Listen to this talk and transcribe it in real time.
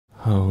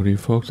Howdy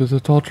folks, it's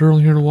Tall Turtle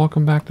here and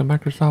welcome back to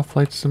Microsoft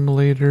Flight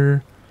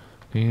Simulator.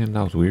 And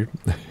that was weird.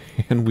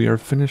 And we are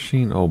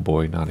finishing, oh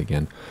boy, not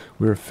again.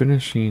 We are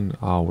finishing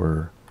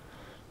our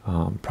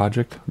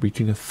project,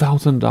 reaching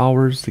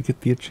 $1,000 to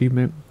get the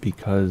achievement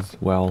because,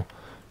 well,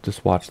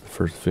 just watch the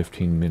first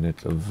 15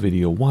 minutes of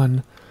video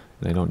 1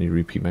 and I don't need to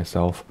repeat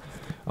myself.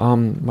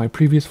 My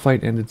previous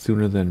flight ended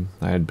sooner than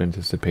I had been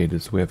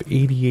anticipated, so we have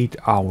 88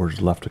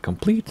 hours left to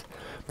complete.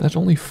 That's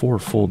only 4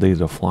 full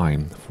days of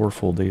flying. 4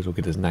 full days will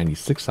get us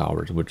 96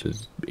 hours, which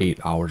is 8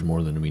 hours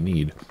more than we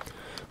need.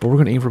 But we're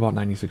going to aim for about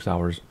 96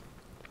 hours.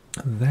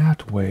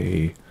 That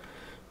way,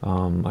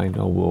 I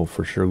know we'll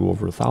for sure go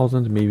over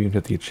 1,000, maybe even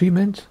hit the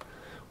achievement.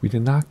 We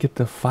did not get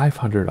the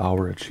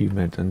 500-hour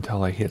achievement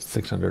until I hit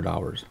 600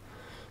 hours.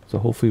 So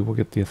hopefully we'll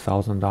get the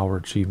 1,000-hour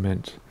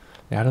achievement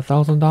at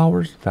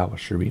 $1,000. That would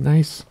sure be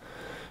nice.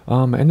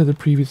 I ended the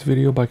previous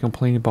video by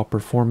complaining about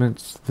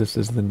performance. This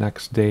is the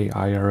next day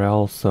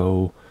IRL,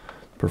 so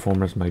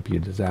performance might be a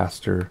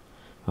disaster.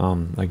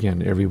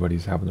 Again,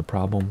 everybody's having the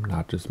problem,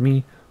 not just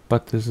me,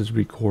 but this is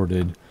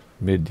recorded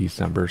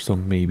mid-December, so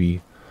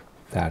maybe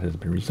that has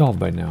been resolved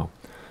by now.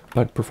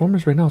 But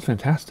performance right now is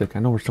fantastic. I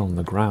know we're still on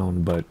the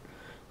ground, but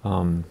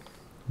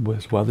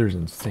this weather's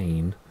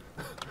insane.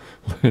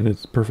 And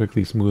it's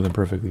perfectly smooth and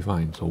perfectly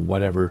fine, so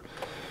whatever.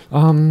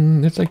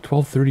 It's like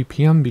 12:30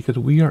 p.m. because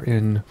we are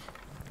in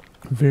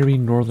very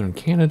northern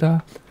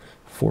Canada,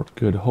 Fort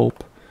Good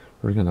Hope.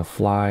 We're gonna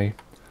fly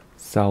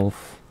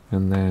south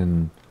and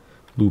then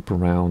loop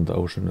around the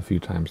ocean a few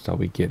times till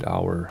we get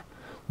our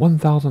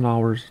 1,000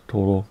 hours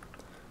total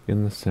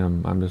in the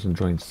sim. I'm just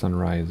enjoying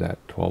sunrise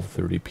at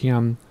 12:30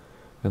 p.m.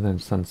 and then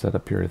sunset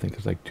up here I think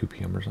is like 2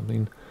 p.m. or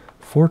something.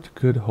 Fort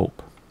Good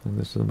Hope, and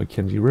this is the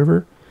Mackenzie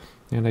River.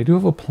 And I do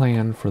have a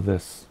plan for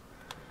this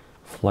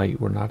flight.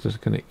 We're not just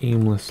going to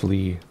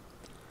aimlessly...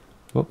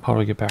 Oh, how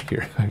do I get back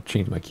here? I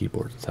changed my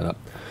keyboard and setup.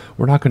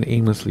 We're not going to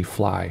aimlessly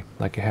fly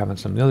like I have in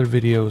some of the other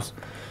videos.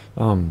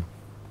 But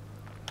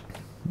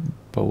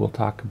we'll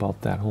talk about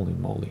that. Holy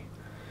moly.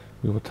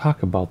 We will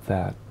talk about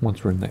that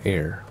once we're in the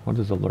air. What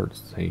does alert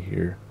say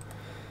here?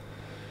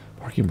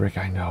 Parking brake,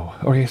 I know.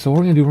 Okay, so what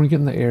we're going to do, we're going to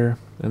get in the air,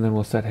 and then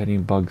we'll set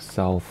heading bug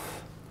south.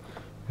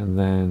 And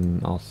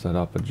then I'll set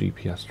up a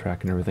GPS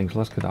track and everything. So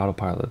let's get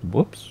autopilot.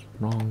 Whoops,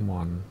 wrong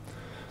one.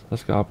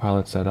 Let's get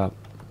autopilot set up.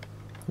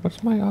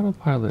 What's my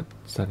autopilot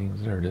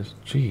settings? There it is.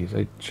 Jeez,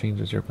 I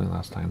changed this airplane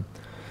last time.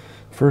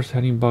 First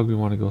heading bug, we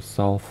want to go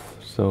south.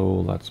 So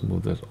let's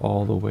move this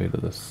all the way to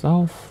the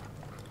south.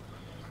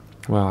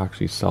 Well,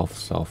 actually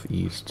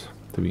southeast,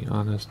 to be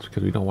honest,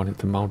 because we don't want to hit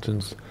the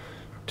mountains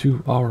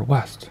to our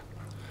west.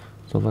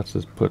 So let's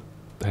just put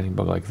the heading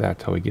bug like that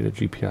till we get a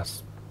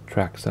GPS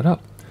track set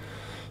up.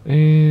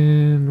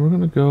 And we're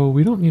going to go,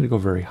 we don't need to go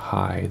very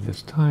high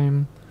this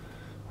time.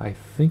 I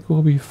think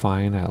we'll be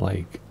fine at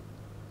like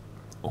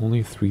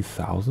only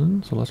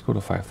 3,000. So let's go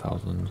to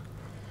 5,000.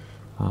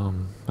 I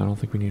don't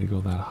think we need to go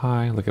that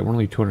high. Like we're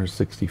only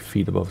 260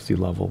 feet above sea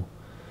level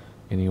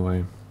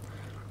anyway.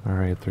 All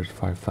right, there's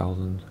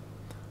 5,000.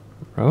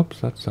 Oops,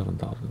 that's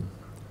 7,000.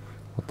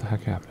 What the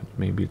heck happened?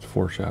 Maybe it's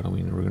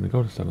foreshadowing and we're going to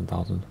go to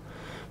 7,000.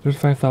 There's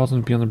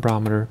 5,000 beyond the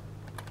barometer.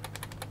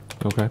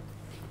 Okay.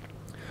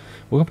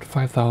 We'll go up to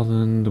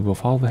 5,000. We'll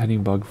follow the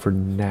heading bug for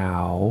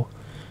now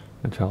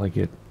until I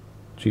get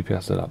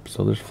GPS set up.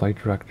 So there's flight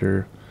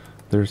director.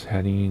 There's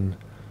heading.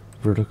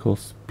 Vertical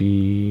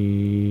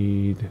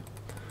speed.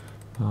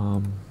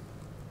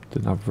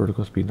 Did not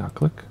vertical speed not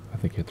click? I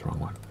think I hit the wrong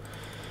one.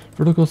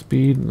 Vertical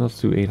speed. Let's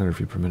do 800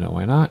 feet per minute.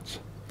 Why not?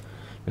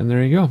 And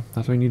there you go.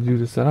 That's what we need to do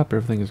to set up.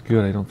 Everything is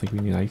good. I don't think we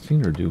need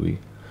icing, or do we?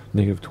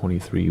 Negative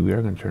 23. We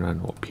are going to turn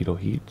on pitot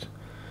heat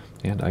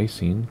and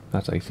icing.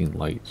 That's icing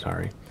light.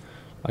 Sorry.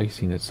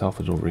 Icing itself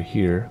is over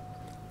here.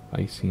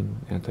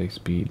 Icing,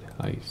 anti-speed,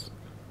 ice,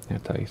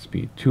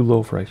 anti-speed. Too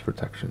low for ice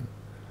protection.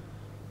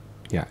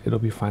 Yeah, it'll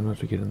be fine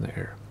once we get in the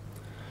air.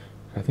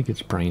 I think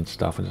it's brain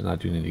stuff and it's not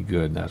doing any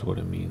good. That's what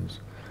it means.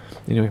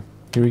 Anyway,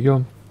 here we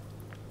go.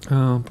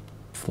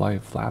 Fly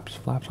flaps.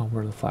 Flaps on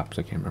where are the flaps?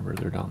 I can't remember.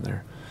 They're down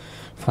there.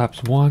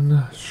 Flaps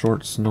 1,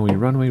 short snowy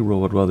runway.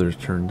 Rollwood weather is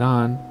turned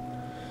on.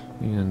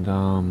 And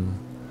I'm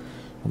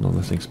not letting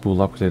this thing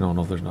spool up because I don't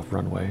know if there's enough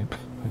runway.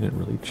 I didn't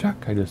really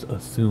check, I just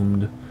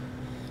assumed.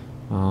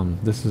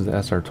 This is the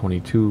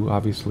SR22,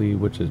 obviously,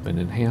 which has been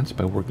enhanced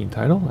by working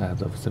title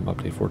as of Sim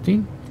Update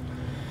 14.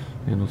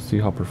 And we'll see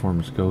how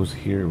performance goes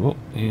here. Whoa,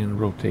 and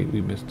rotate,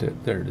 we missed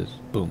it. There it is,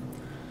 boom.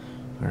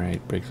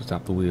 Alright, brakes to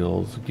stop the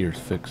wheels, gears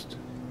fixed.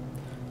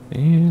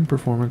 And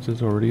performance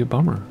is already a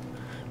bummer.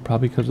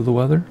 Probably because of the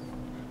weather.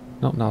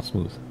 Nope, not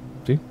smooth.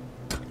 See?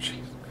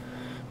 Jeez.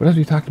 But as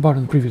we talked about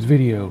in the previous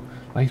video,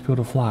 I used to be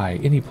able to fly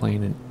any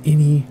plane in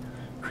any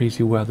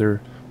crazy weather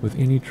with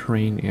any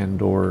terrain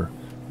and or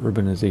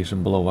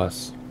urbanization below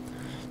us,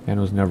 and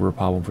it was never a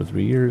problem for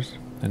 3 years,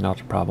 and now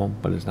it's a problem.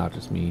 But it's not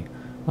just me.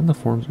 On the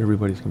forums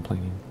everybody's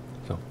complaining,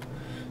 so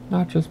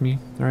not just me.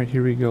 All right,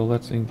 here we go.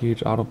 Let's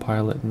engage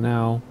autopilot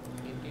now,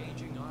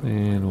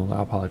 and we'll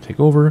autopilot take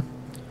over,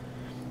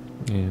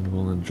 and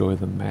we'll enjoy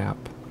the map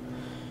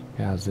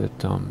as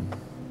it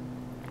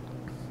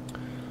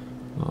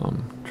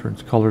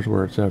turns colors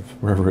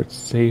wherever it's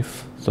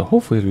safe. So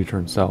hopefully as we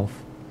turn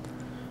south,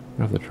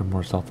 I have to turn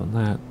more south than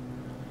that.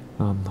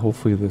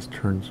 Hopefully this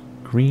turns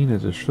green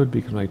as it should,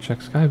 because when I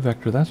check sky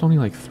vector, that's only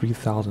like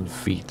 3,000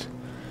 feet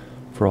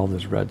for all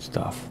this red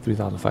stuff,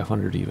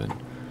 3,500 even.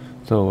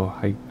 So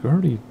I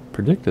already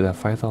predicted that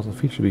 5,000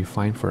 feet should be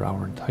fine for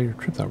our entire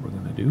trip that we're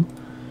going to do.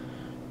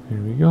 Here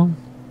we go.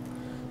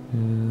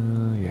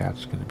 Yeah,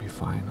 it's going to be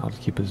fine. I'll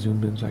just keep it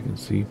zoomed in so I can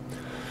see.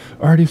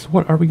 Alrighty, so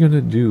what are we going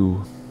to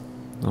do?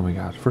 Oh my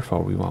gosh, first of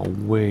all, we want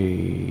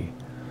way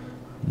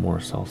more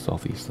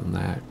south-southeast than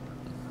that.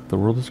 The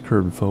world is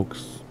curved,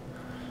 folks,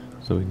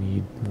 so we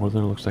need more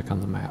than it looks like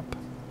on the map.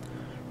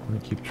 I'm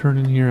going to keep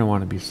turning here. I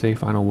want to be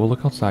safe. I know we'll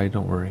look outside,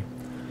 don't worry.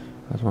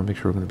 I just want to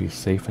make sure we're going to be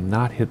safe and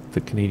not hit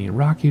the Canadian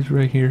Rockies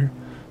right here.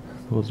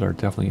 Those are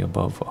definitely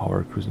above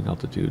our cruising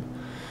altitude.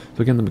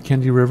 So again, the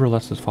Mackenzie River,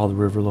 let's just follow the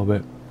river a little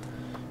bit.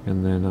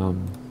 And then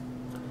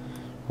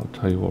I'll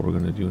tell you what we're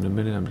going to do in a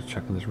minute. I'm just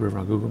checking this river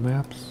on Google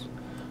Maps.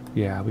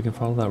 Yeah, we can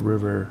follow that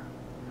river.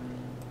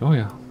 Oh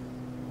yeah,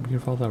 we can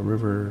follow that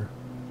river.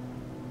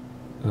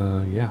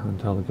 Yeah,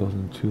 until it goes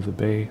into the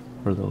bay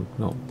or the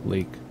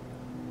lake.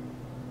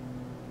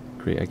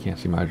 Great, I can't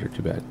see my eyes are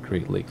too bad.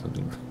 Great Lake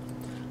something.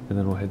 And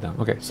then we'll head down.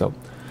 Okay, so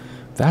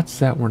that's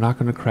that. We're not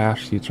going to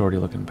crash. See, it's already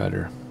looking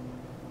better.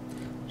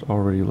 It's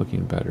already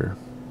looking better.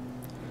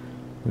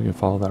 We can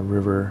follow that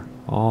river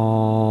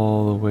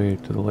all the way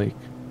to the lake.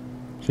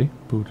 See?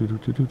 Boo doo doo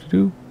doo doo doo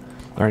doo.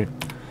 Alright.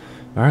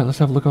 Alright, let's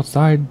have a look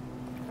outside.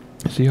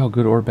 See how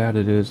good or bad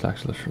it is.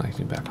 Actually, let's turn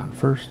icing back on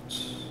first.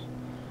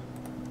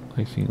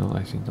 Icing, no,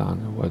 icing's on.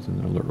 It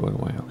wasn't. The alert went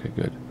away. Okay,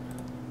 good.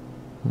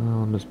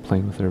 I'm just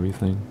playing with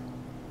everything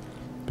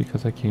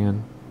because I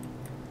can.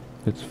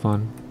 It's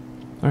fun.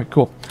 Alright,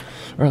 cool.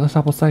 Alright, let's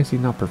hop outside. See,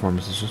 now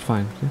performance is just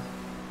fine. See?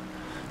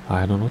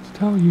 I don't know what to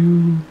tell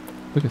you.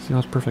 Look at, see, now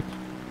it's perfect.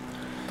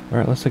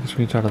 Alright, let's take a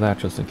screenshot of that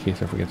just in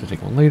case I forget to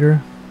take one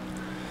later.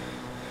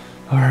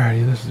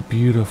 Alrighty, this is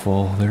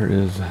beautiful. There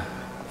is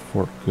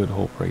Fort Good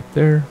Hope right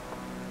there.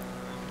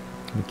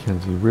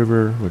 Mackenzie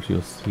River, which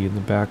you'll see in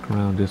the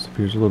background,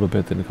 disappears a little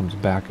bit, then it comes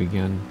back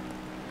again.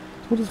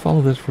 So we'll just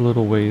follow this for a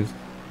little ways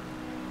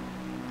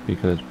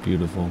because it's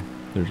beautiful.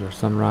 There's our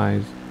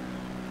sunrise.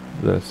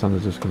 The sun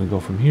is just going to go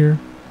from here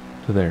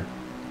to there.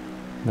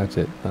 That's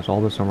it. That's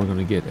all the sun we're going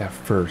to get at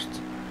first.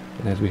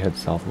 And as we head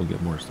south, we'll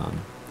get more sun.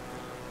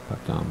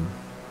 But,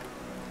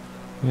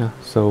 yeah,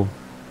 so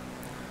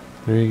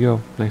there you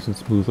go. Nice and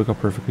smooth. Look how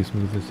perfectly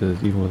smooth this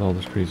is, even with all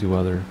this crazy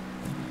weather.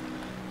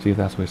 See,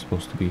 that's the way it's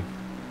supposed to be.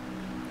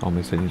 All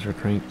my settings are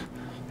cranked.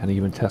 And I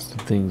even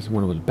tested things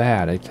when it was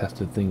bad. I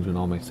tested things when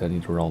all my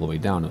settings were all the way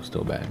down. It was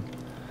still bad.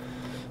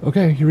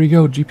 Okay, here we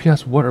go.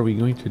 GPS, what are we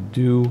going to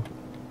do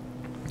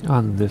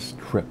on this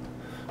trip?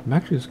 I'm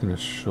actually just going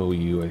to show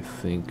you, I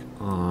think,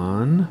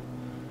 on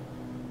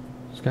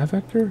Sky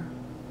Vector?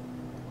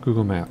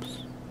 Google Maps.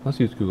 Let's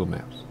use Google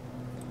Maps.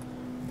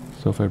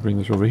 So if I bring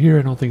this over here,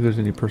 I don't think there's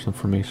any personal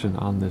information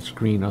on this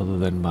screen other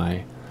than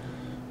my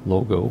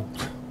logo.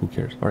 Who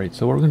cares? Alright,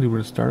 so what we're going to do, we're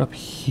going to start up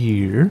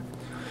here.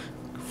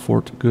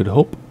 Fort Good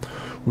Hope.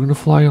 We're going to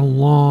fly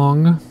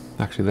along.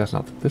 Actually, that's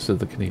not. This is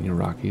the Canadian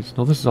Rockies.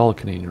 No, this is all the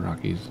Canadian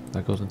Rockies.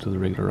 That goes into the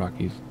regular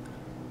Rockies.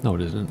 No,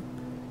 it isn't.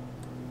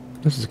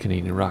 This is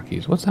Canadian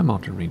Rockies. What's that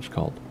mountain range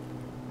called?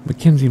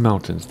 Mackenzie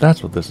Mountains.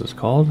 That's what this is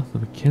called. The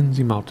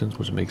Mackenzie Mountains,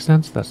 which makes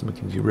sense. That's the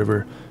Mackenzie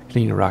River.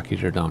 Canadian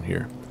Rockies are down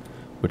here,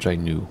 which I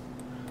knew.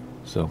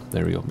 So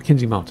there we go.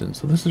 Mackenzie Mountains.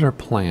 So this is our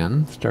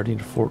plan, starting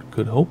at Fort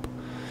Good Hope.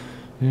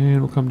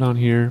 And we'll come down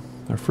here.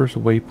 Our first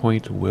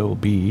waypoint will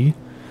be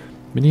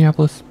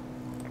Minneapolis.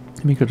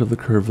 Because of the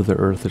curve of the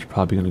Earth, it's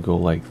probably going to go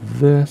like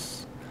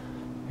this.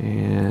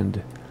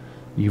 And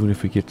even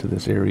if we get to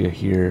this area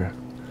here,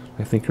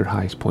 I think our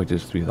highest point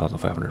is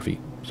 3,500 feet.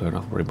 So I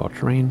don't have to worry about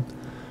terrain.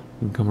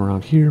 We can come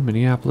around here,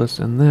 Minneapolis,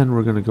 and then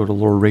we're going to go to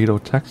Laredo,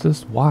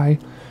 Texas. Why?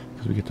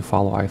 Because we get to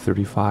follow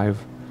I-35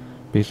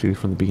 basically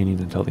from the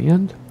beginning until the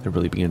end. It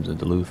really begins in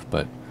Duluth,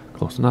 but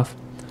close enough.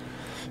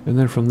 And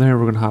then from there,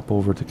 we're going to hop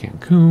over to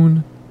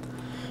Cancun.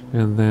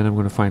 And then I'm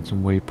going to find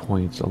some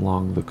waypoints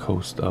along the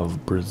coast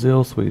of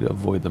Brazil so we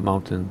avoid the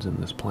mountains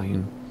in this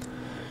plane.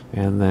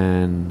 And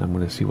then I'm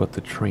going to see what the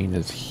train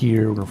is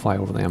here. We're going to fly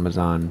over the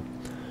Amazon,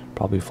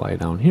 probably fly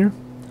down here.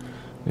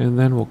 And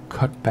then we'll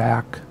cut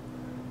back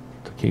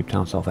to Cape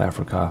Town, South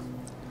Africa.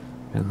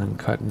 And then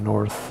cut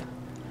north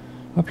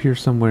up here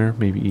somewhere,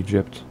 maybe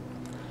Egypt.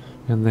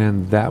 And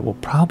then that will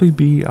probably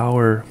be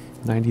our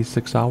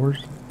 96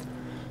 hours.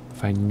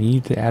 If I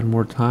need to add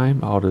more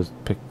time, I'll just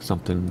pick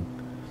something,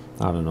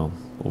 I don't know,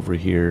 over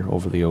here,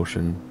 over the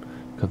ocean,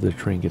 because the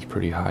train gets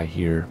pretty high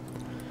here.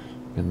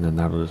 And then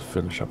that'll just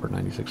finish up our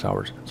 96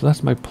 hours. So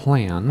that's my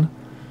plan.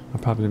 I'm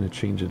probably going to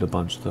change it a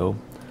bunch, though.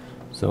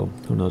 So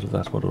who knows if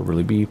that's what it'll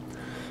really be.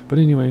 But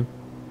anyway,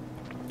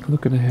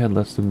 looking ahead,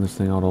 let's zoom this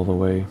thing out all the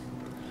way.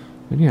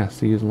 And yeah,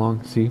 see,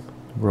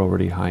 we're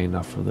already high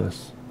enough for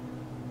this.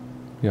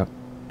 Yep.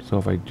 So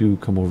if I do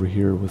come over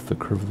here with the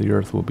curve of the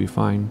Earth, we'll be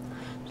fine.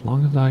 As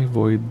long as I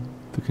avoid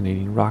the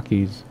Canadian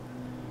Rockies.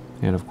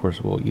 And of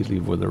course, we'll easily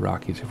avoid the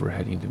Rockies if we're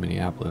heading to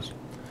Minneapolis.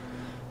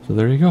 So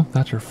there you go.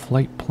 That's our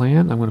flight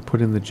plan. I'm going to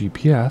put in the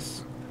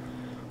GPS,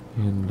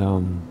 and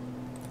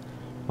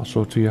I'll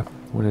show it to you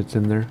when it's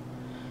in there.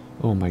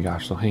 Oh my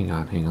gosh, so hang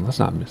on. Let's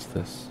not miss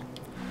this.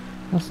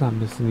 Let's not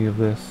miss any of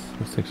this.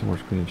 Let's take some more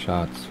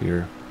screenshots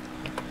here.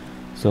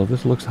 So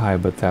this looks high,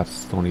 but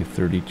that's only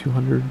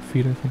 3,200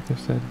 feet, I think they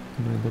said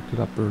when I looked it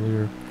up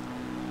earlier.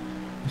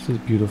 This is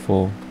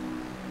beautiful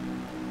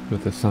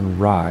with the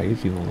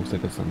sunrise, even though it looks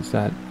like a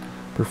sunset.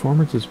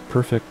 Performance is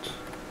perfect.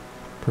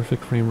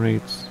 Perfect frame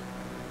rates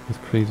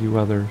with crazy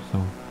weather,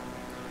 so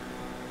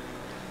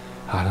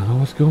I don't know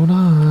what's going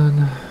on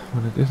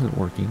when it isn't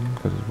working,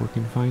 because it's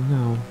working fine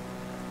now.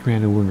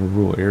 Granted, we're in a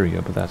rural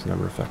area, but that's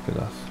never affected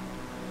us.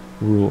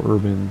 Rural,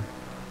 urban,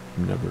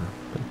 never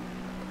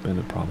been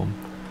a problem.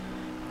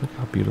 Look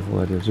how beautiful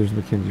that is. There's the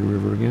Mackenzie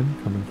River again,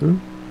 coming through,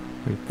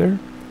 right there.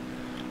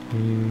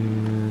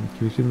 And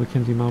can you see the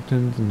Mackenzie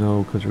Mountains?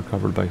 No, because they're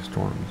covered by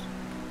storms.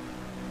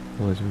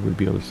 Otherwise we would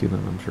be able to see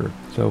them, I'm sure.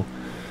 So,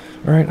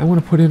 alright, I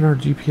want to put in our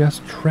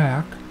GPS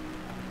track,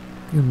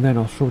 and then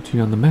I'll show it to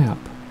you on the map.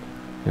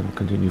 And we'll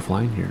continue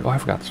flying here. Oh, I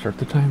forgot to start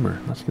the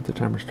timer. Let's get the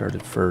timer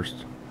started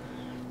first.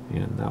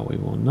 And now we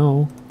will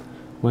know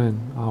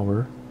when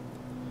our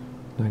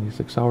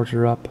 96 hours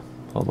are up.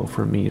 Although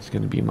for me, it's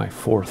going to be my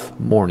 4th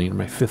morning,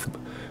 my 5th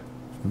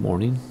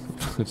morning.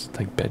 It's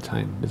like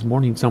bedtime. It's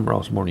morning somewhere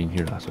else, morning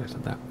here. That's why I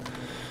said that.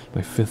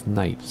 My 5th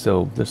night.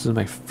 So this is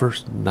my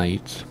 1st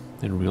night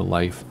in real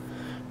life.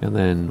 And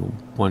then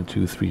 1,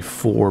 2, 3,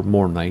 4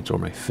 more nights, or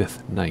my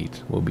 5th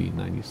night will be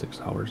 96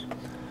 hours.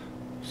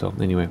 So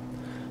anyway,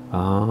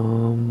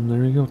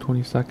 there you go.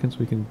 20 seconds.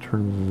 We can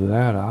turn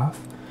that off.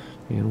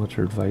 And what's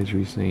our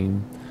advisory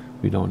saying?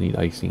 We don't need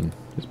icing.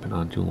 It's been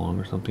on too long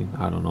or something.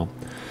 I don't know.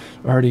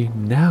 Alrighty,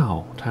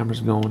 now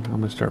timer's going.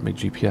 I'm gonna start my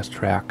GPS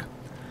track.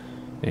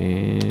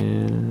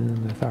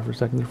 And I thought for a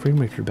second the frame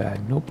rates are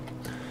bad. Nope.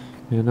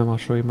 And then I'll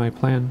show you my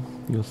plan.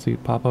 You'll see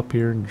it pop up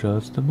here in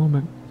just a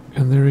moment.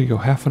 And there you go.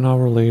 Half an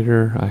hour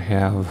later, I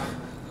have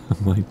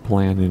my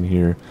plan in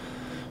here.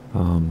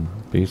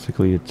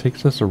 Basically, it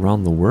takes us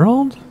around the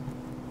world.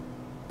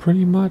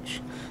 Pretty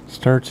much.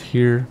 Starts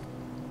here,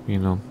 you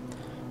know,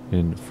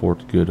 in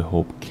Fort Good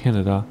Hope,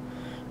 Canada.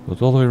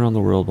 Goes all the way around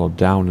the world, well,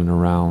 down and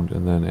around,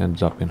 and then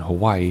ends up in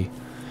Hawaii,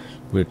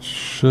 which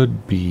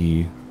should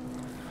be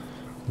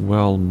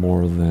well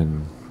more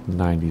than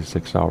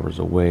 96 hours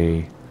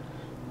away,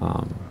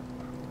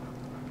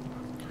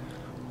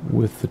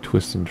 with the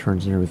twists and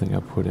turns and everything I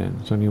put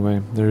in. So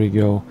anyway, there you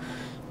go.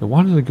 I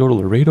wanted to go to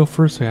Laredo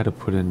first, so I had to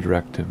put in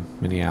direct to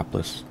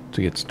Minneapolis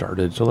to get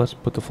started. So let's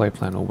put the flight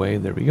plan away.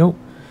 There we go.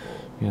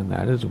 And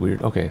that is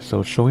weird. Okay,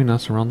 so showing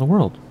us around the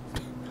world.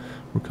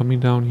 We're coming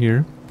down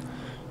here.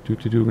 We're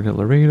going to hit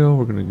Laredo.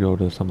 We're going to go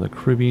to some of the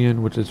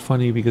Caribbean, which is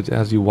funny because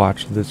as you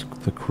watch this,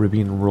 the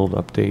Caribbean World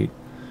Update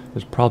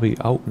is probably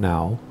out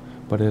now,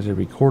 but as I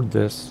record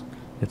this,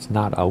 it's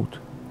not out.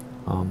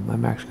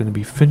 I'm actually going to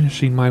be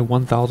finishing my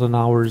 1,000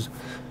 hours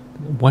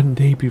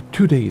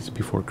 2 days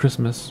before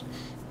Christmas.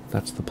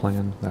 That's the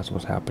plan. That's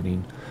what's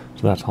happening.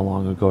 So that's how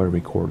long ago I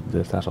recorded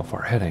this. That's how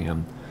far ahead I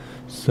am.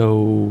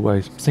 So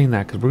I'm saying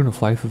that because we're going to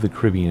fly through the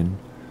Caribbean,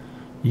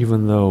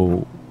 even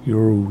though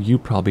you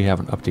probably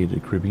haven't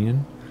updated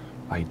Caribbean.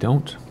 I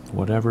don't.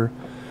 Whatever.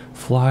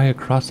 Fly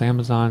across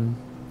Amazon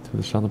to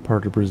the southern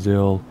part of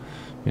Brazil,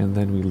 and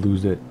then we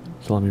lose it.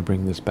 So let me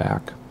bring this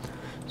back.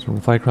 So we're going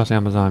to fly across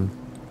Amazon,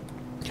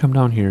 come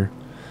down here,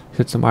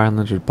 hit some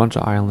islands. There's a bunch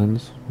of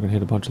islands. We're going to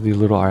hit a bunch of these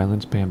little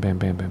islands. Bam, bam,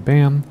 bam, bam,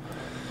 bam.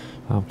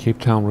 Cape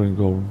Town, we're going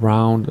to go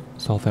around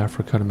South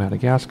Africa to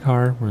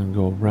Madagascar. We're going to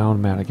go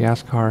around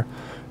Madagascar.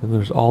 And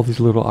there's all these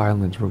little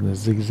islands. We're going to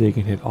zigzag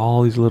and hit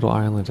all these little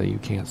islands that you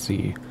can't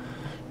see.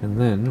 And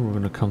then we're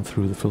going to come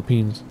through the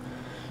Philippines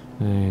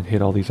and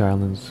hit all these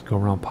islands, go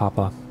around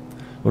Papa.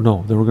 Oh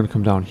no, then we're going to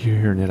come down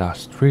here and hit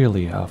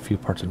Australia, a few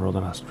parts in the world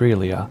in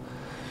Australia.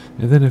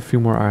 And then a few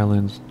more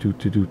islands,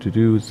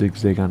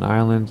 zigzag on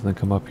islands, and then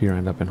come up here and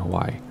end up in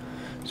Hawaii.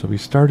 So we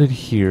started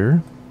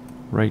here,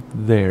 right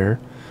there.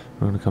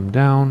 We're going to come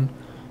down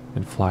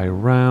and fly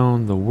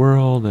around the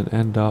world and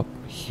end up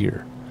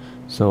here.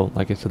 So,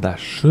 like I said, that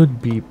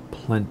should be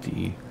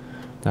plenty.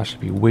 That should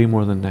be way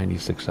more than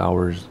 96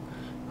 hours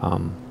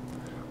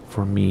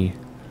for me.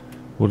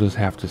 We'll just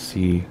have to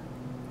see.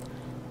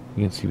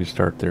 You can see we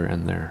start there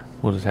and there.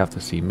 We'll just have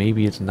to see.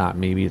 Maybe it's not.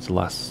 Maybe it's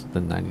less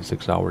than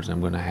 96 hours. I'm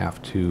going to have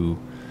to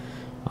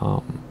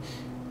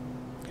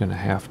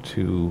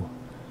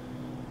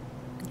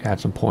add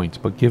some points.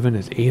 But given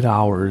it's 8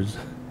 hours,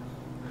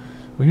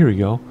 well, here we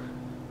go.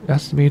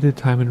 Estimated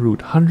time en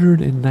route,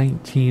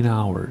 119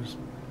 hours.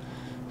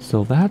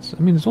 So that's, I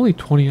mean, it's only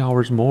 20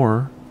 hours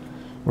more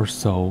or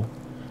so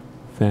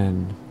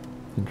than,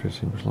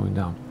 interesting, we're slowing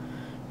down.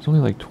 It's only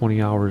like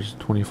 20 hours,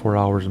 24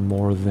 hours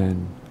more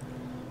than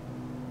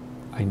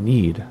I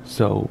need.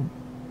 So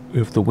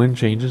if the wind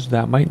changes,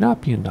 that might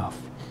not be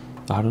enough.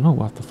 I don't know,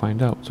 we'll have to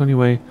find out. So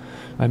anyway,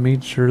 I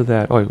made sure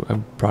that, I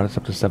brought us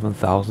up to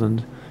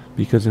 7,000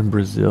 because in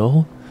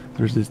Brazil,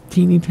 there's this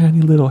teeny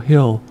tiny little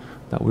hill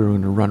that we were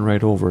going to run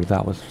right over.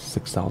 That was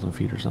 6,000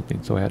 feet or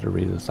something, so I had to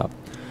raise this up.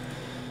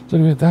 So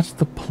anyway, that's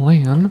the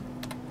plan.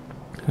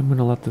 I'm going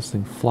to let this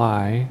thing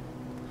fly.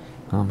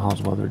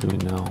 How's weather doing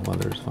now?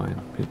 Weather's fine.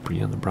 Hit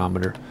pretty on the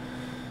barometer.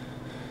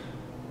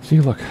 See,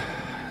 look.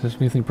 This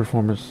anything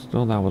performance.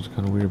 Oh, that was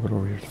kind of weird, but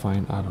over here it's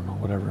fine. I don't know,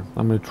 whatever.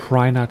 I'm going to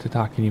try not to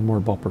talk anymore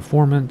about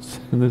performance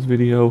in this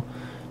video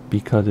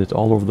because it's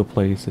all over the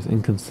place. It's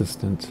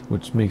inconsistent,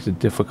 which makes it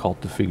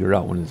difficult to figure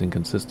out when it's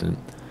inconsistent.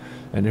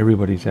 And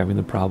everybody's having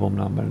the problem,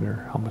 no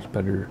matter how much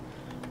better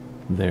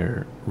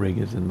their rig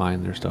is than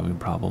mine. They're still having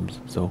problems.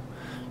 So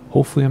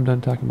hopefully I'm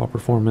done talking about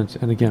performance.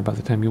 And again, by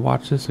the time you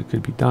watch this, it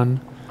could be done.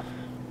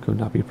 Could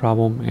not be a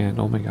problem. And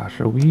oh my gosh,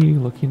 are we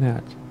looking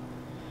at...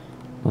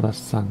 Well, that's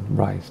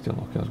sunrise still.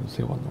 Okay, I was going to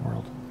say what in the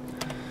world.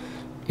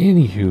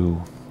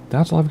 Anywho,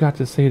 that's all I've got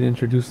to say to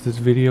introduce this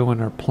video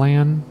and our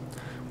plan.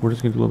 We're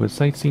just going to do a little bit of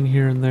sightseeing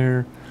here and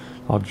there.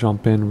 I'll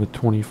jump in with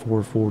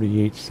 24,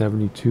 48,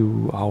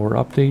 72 hour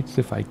updates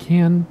if I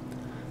can.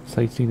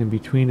 Sightseeing in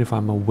between if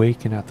I'm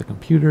awake and at the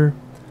computer.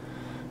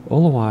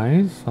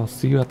 Otherwise, I'll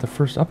see you at the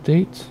first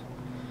update.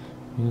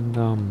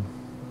 And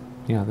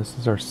yeah, this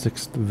is our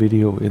 6th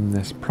video in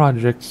this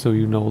project, so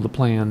you know the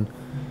plan.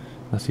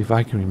 Let's see if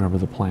I can remember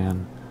the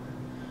plan.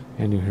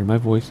 And you'll hear my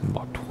voice in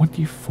about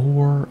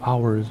 24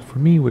 hours for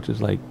me, which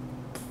is like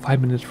 5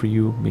 minutes for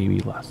you,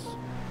 maybe less.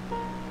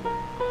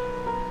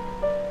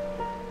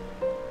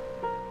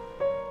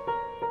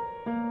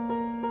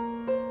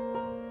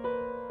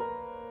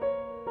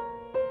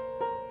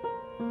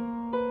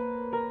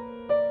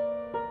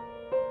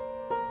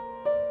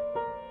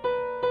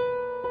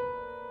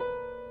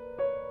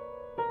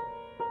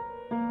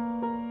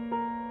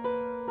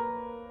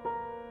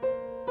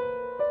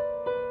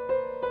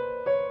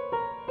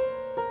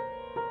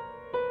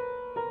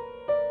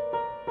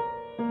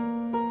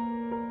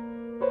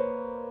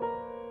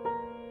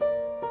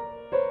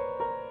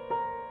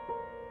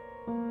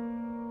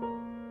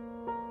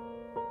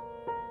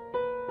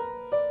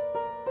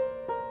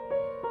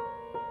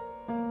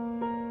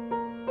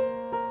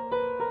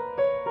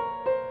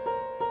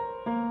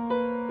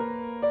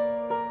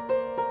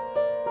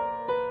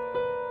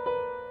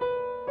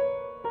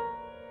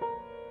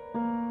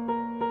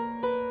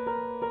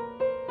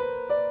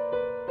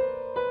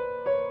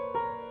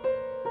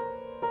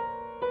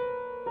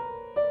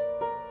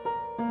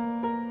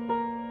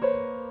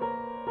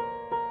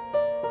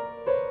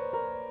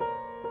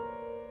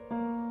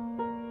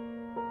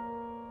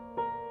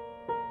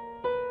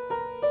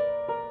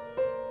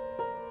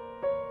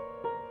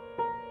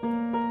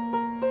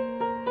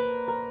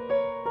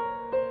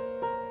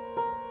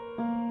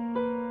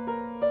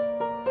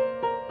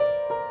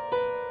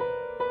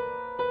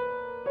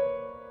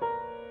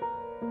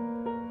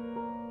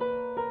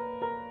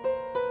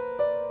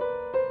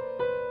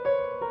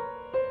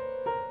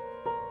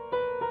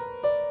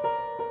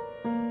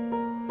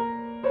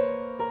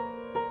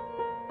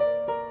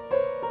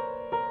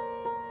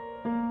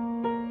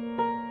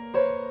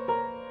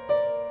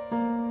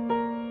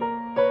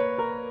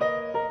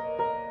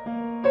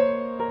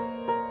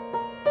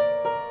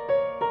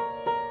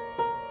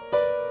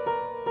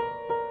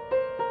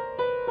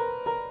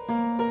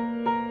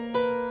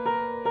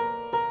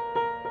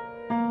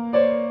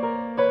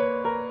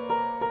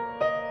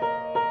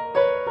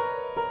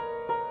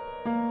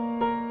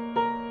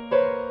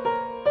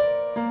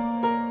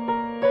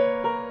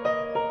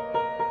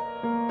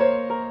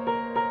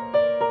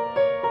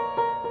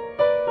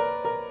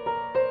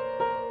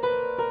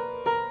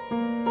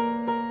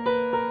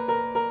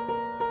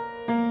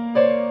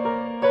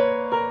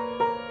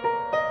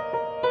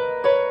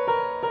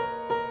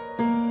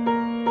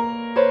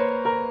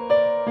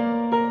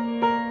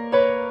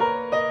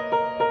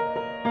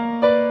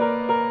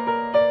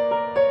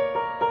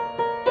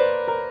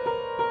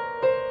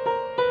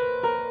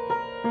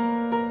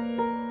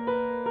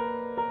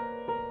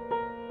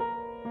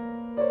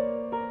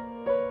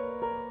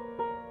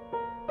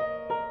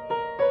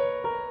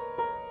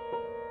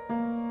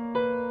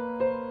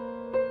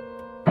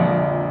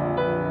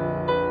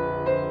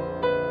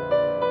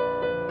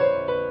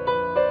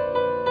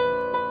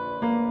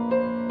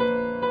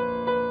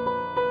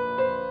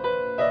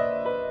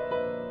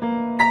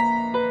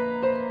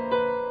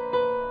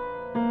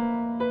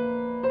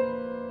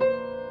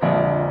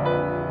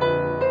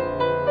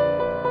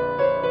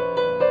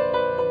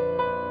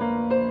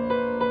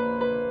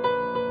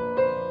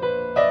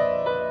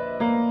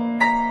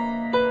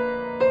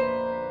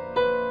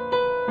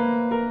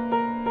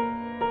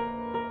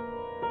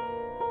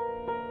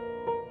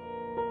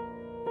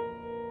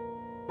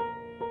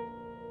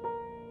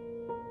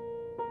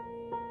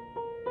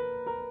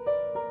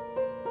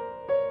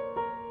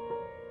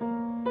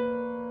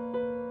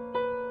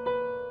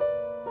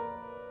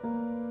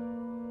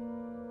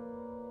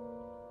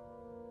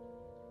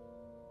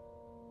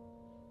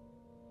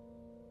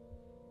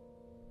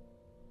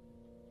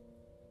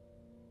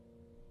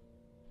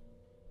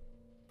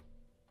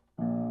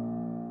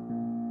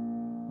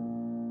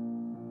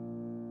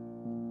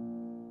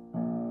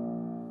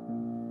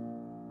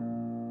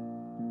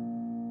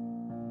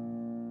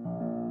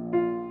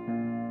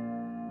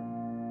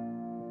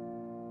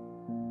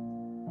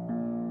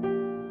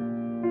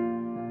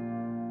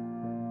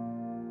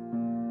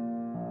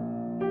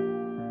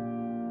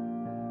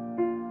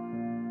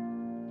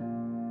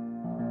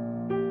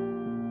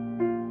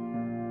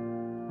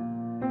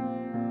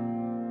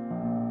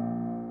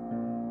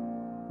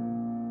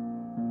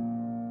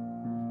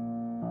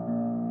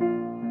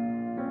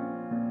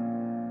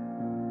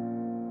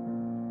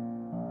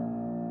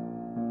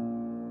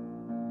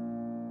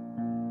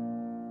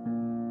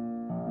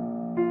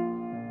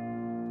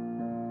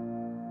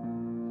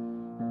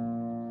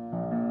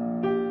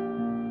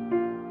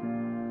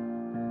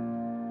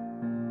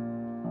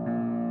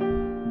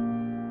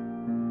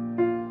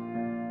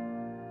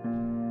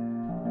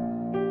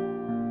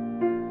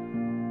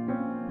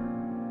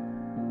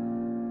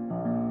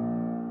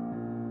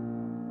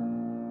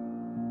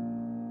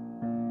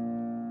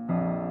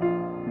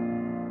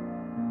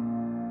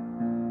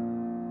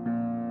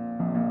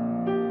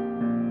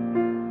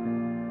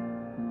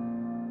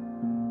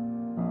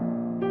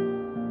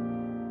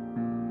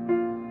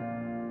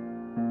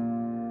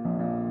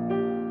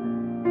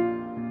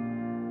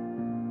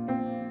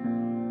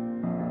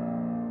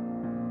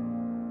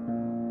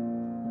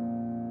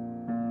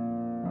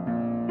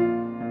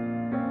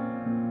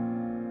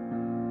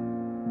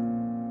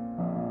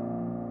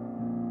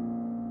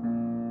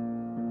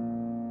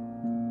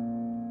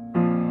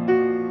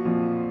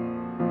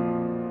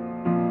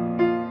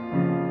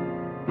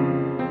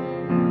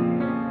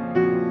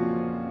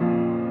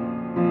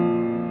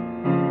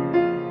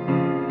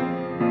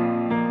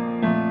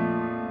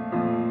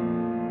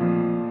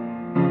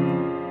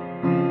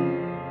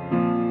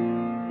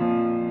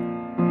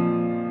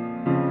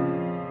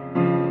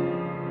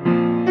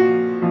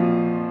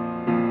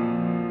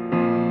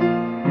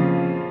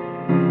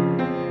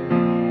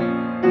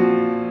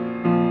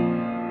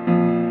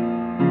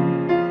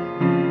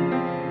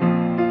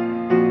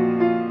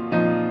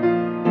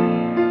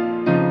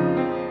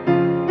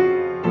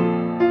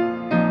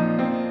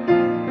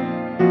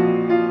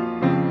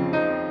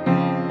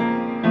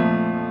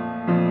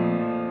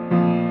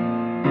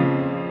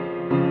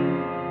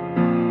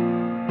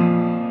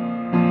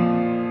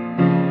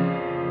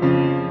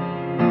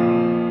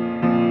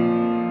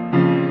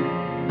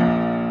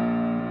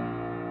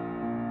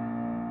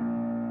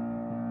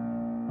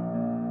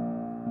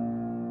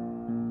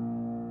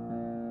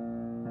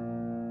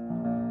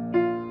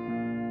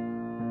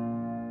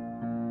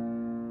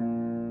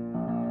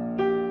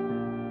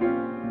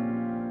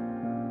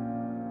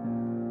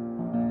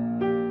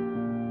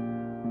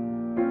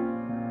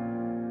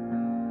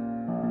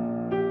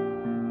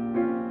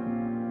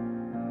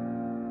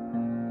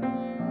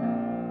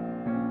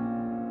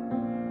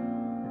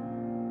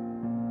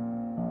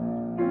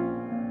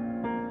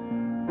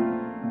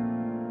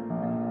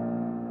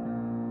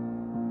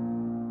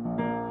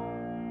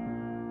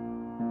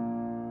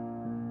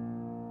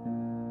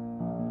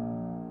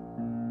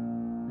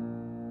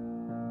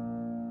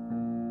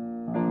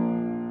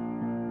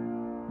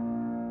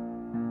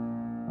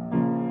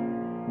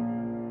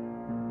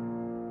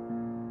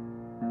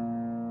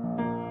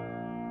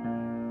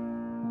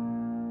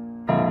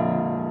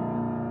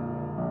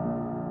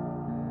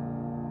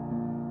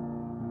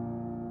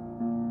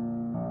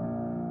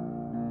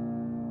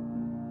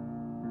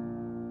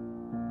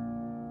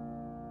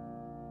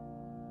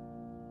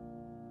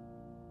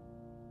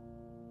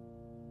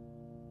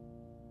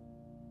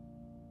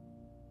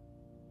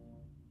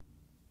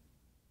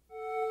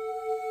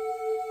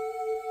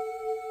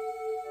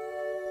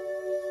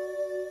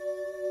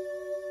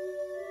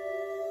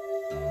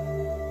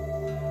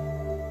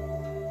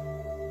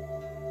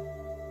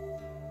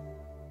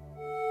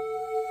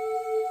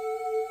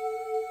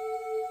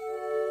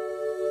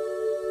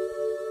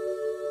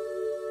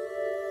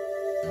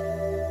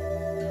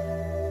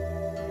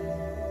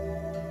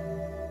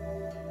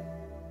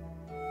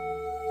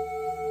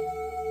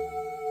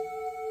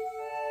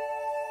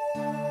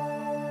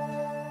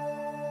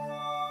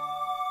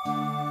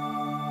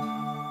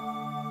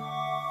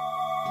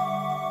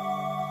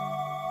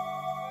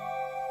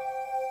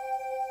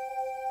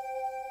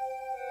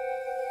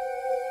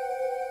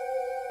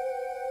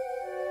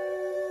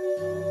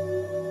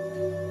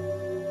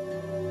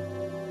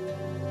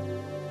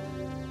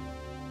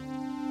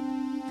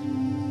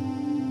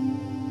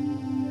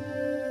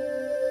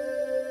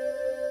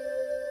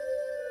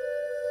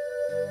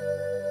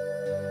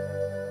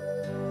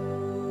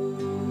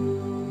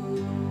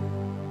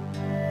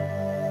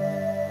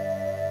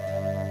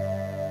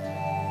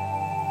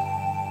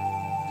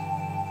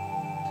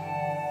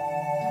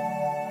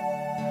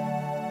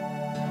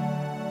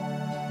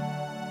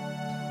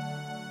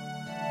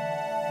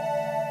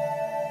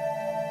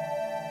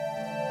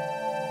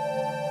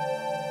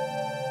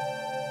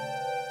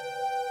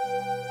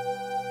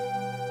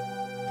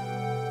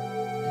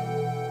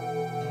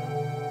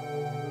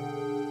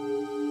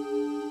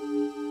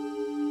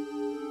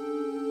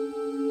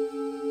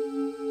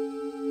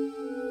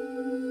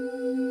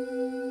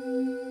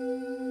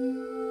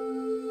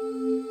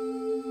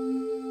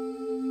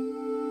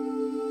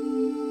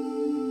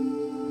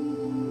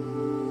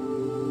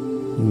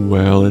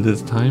 Well, it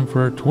is time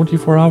for our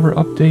 24-hour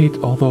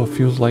update, although it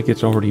feels like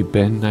it's already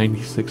been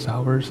 96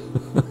 hours.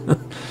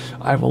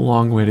 I have a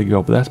long way to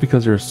go, but that's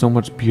because there's so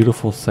much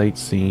beautiful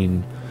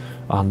sightseeing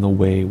on the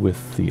way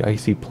with the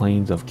icy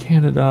plains of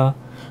Canada,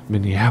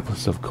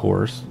 Minneapolis, of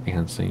course,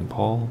 and St.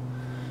 Paul,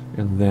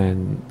 and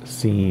then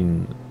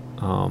seeing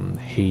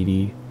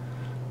Haiti,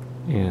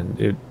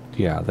 and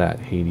that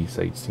Haiti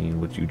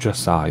sightseeing, which you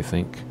just saw, I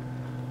think.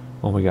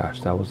 Oh my gosh,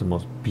 that was the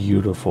most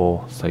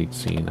beautiful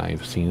sightseeing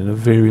I've seen in a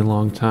very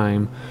long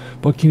time.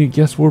 But can you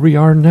guess where we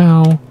are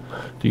now?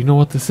 Do you know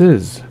what this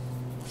is?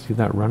 See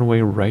that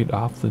runway right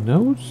off the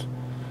nose?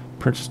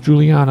 Princess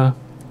Juliana.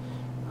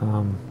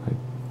 I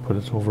put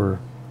us over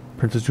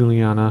Princess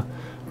Juliana,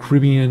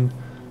 Caribbean.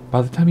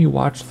 By the time you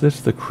watch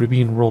this, the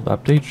Caribbean World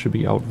Update should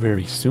be out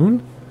very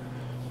soon.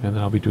 And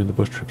then I'll be doing the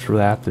bush trips for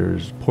that.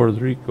 There's Puerto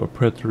Rico,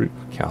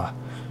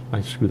 I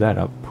screwed that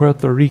up.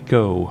 Puerto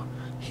Rico,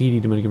 Haiti,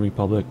 Dominican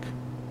Republic,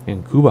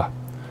 and Cuba.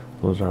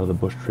 Those are the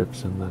bush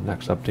trips in the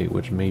next update,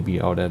 which may be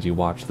out as you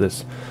watch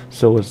this.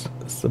 So as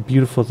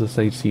beautiful as the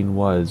sightseeing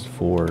was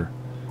for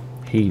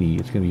Haiti,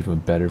 it's going to be even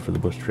better for the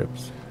bush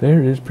trips.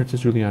 There is Princess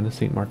Juliana,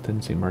 St.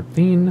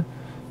 Martin,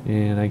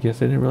 and I guess I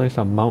didn't realize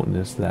how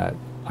mountainous that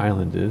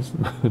island is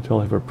until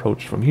I've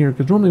approached from here,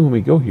 because normally when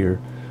we go here,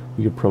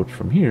 we approach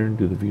from here and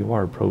do the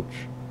VOR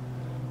approach,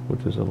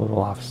 which is a little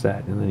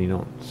offset, and then you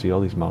don't see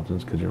all these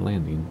mountains because you're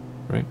landing,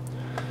 right?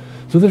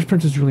 So there's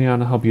Princess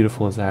Juliana. How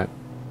beautiful is that?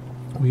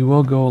 We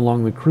will go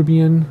along the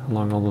Caribbean,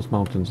 along all those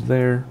mountains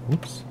there.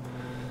 Whoops.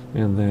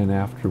 And then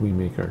after we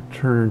make our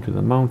turn to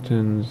the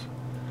mountains,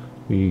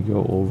 we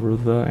go over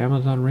the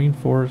Amazon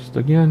rainforest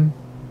again,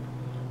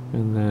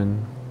 and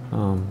then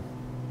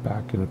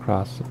back and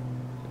across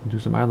and do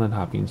some island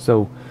hopping.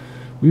 So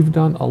we've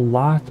done a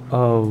lot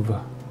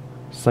of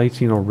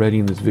sightseeing already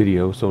in this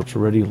video, so it's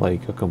already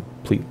like a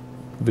complete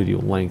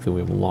video length, and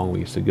we have a long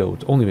ways to go.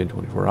 It's only been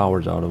 24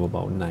 hours out of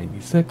about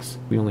 96.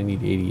 We only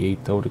need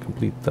 88 though to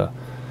complete the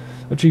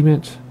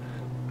achievement,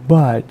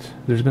 but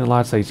there's been a lot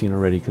of sightseeing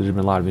already because there's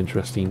been a lot of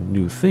interesting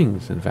new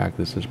things. In fact,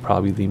 this is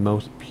probably the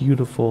most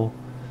beautiful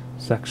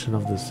section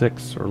of the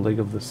 6, or leg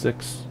of the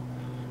 6,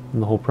 in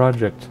the whole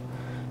project.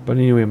 But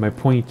anyway, my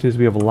point is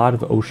we have a lot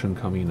of ocean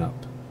coming up.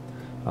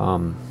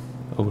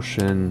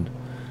 Ocean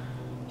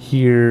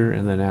here,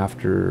 and then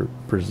after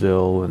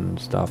Brazil and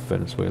stuff,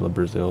 Venezuela,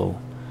 Brazil,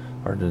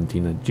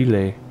 Argentina,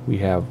 Chile, we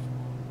have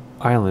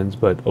islands,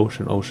 but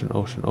ocean,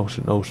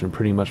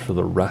 pretty much for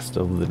the rest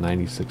of the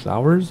 96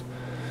 hours.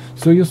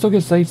 So you'll still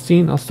get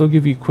sightseeing. I'll still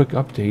give you quick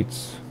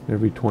updates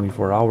every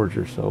 24 hours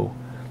or so,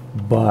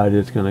 but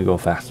it's going to go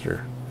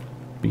faster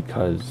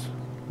because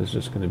it's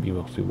just going to be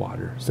mostly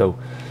water. So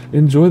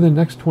enjoy the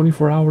next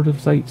 24 hours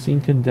of sightseeing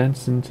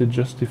condensed into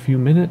just a few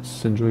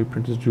minutes. Enjoy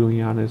Princess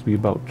Juliana as we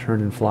about turn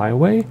and fly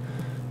away,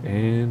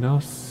 and I'll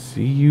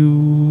see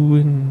you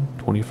in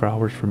 24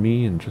 hours for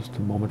me and just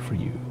a moment for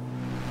you.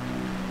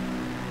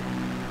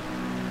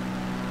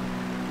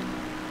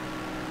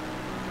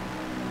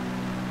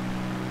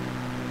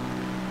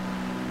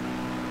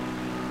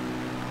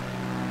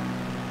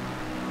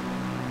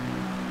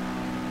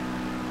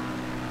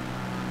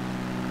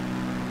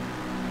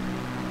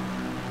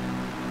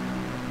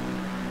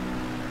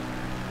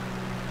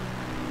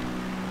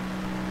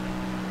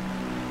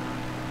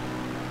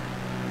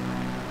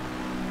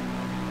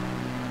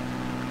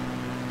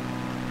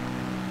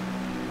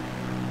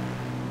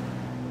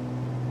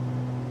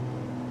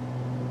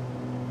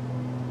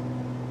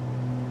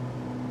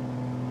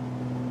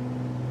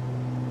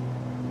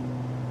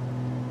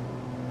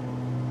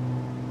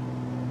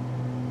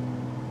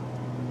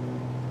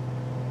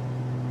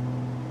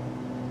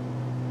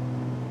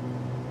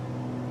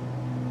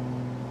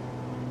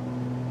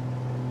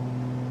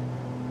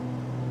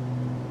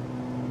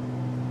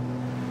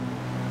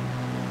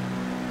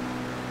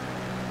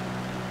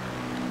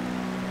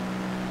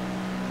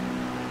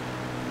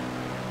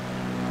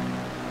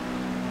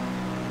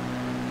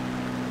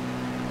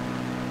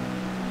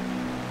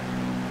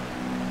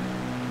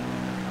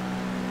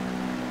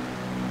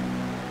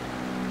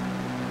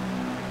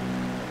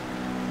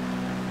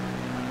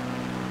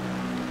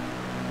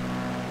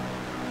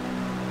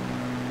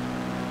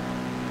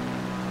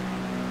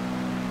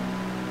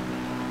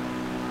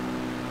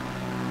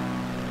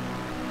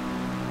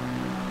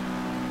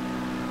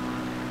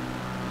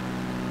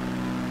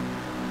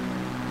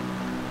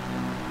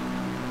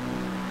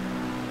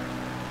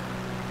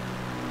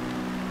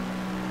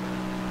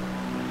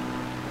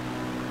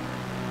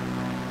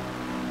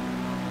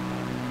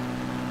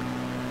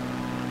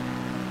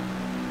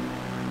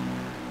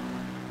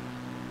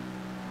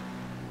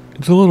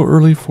 It's a little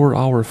early for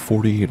our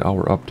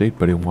 48-hour update,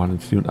 but I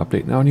wanted to do an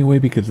update now anyway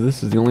because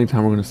this is the only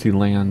time we're going to see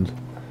land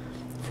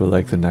for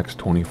like the next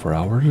 24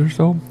 hours or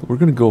so. We're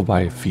going to go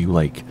by a few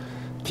like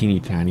teeny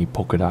tiny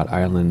polka dot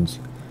islands,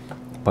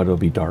 but it'll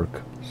be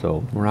dark,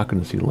 so we're not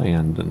going to see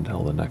land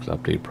until the next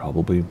update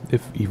probably,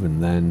 if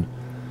even then.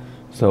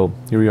 So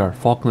here we are,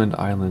 Falkland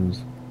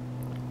Islands,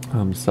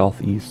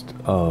 southeast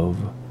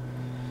of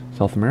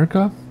South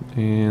America,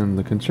 and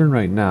the concern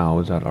right now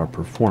is that our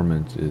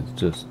performance is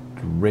just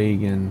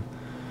Reagan.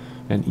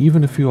 And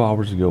even a few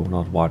hours ago when I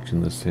was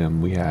watching the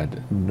sim, we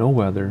had no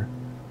weather.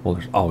 Well,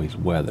 there's always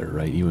weather,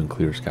 right? Even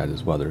clear skies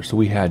is weather. So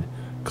we had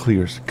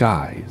clear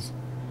skies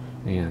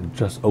and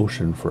just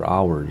ocean for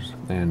hours,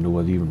 and it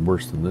was even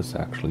worse than this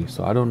actually.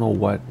 So I don't know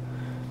what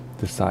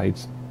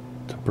decides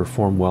to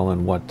perform well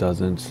and what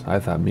doesn't. I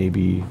thought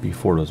maybe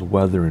before it was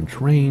weather and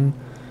terrain,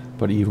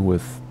 but even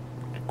with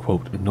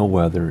quote no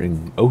weather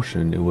in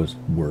ocean, it was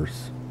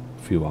worse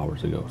a few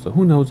hours ago. So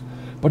who knows?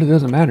 But it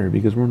doesn't matter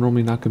because we're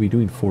normally not going to be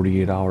doing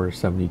 48 hour,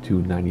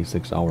 72,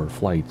 96 hour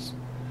flights.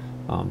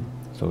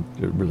 So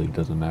it really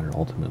doesn't matter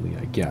ultimately,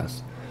 I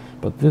guess.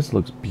 But this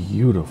looks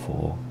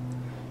beautiful,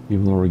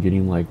 even though we're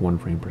getting like 1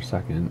 frame per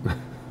second,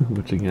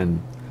 which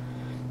again,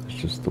 it's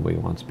just the way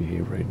it wants to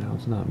behave right now.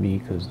 It's not me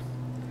because,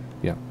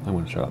 yeah, I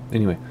want to shut up.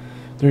 Anyway,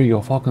 there you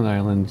go, Falkland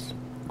Islands.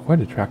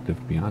 Quite attractive,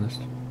 to be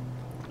honest.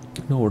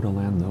 Nowhere to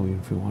land though, even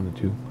if we wanted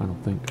to. I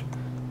don't think.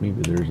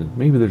 Maybe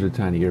there's a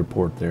tiny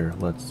airport there.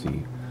 Let's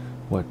see.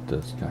 What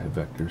does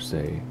CYGH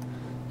say?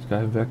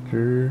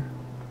 CYGH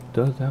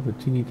does have a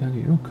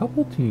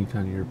couple teeny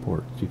tiny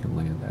airports you can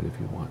land at if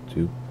you want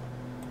to.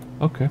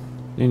 Okay.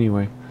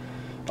 Anyway,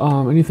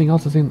 anything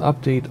else to say in the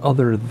update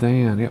other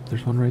than, yep,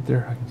 there's one right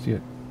there. I can see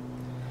it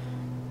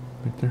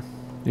right there.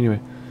 Anyway,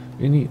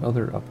 any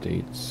other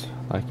updates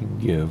I can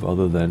give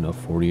other than a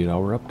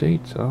 48-hour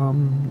update?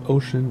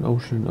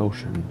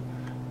 Ocean.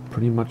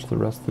 Pretty much the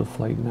rest of the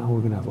flight now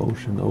we're gonna have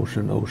ocean.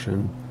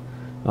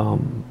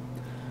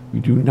 We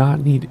do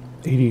not need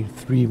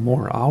 83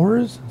 more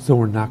hours, so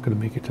we're not going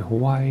to make it to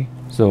Hawaii.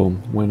 So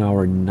 1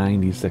 hour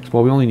 96.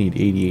 Well, we only need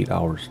 88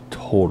 hours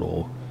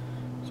total,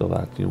 so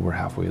that, you know, we're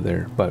halfway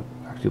there. But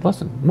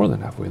actually, more than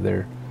halfway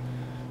there.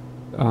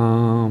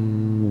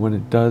 When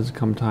it does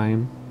come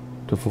time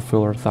to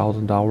fulfill our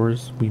 1,000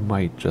 hours, we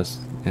might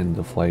just end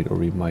the flight, or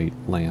we might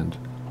land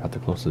at the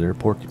closest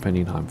airport,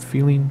 depending on how I'm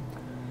feeling.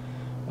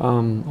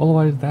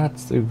 Otherwise,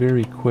 that's a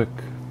very quick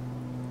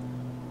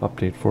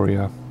update for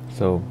you.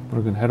 So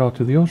we're going to head out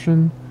to the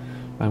ocean.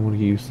 I'm going to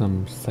give you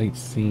some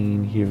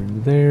sightseeing here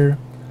and there.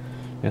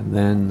 And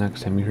then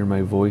next time you hear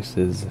my voice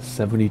is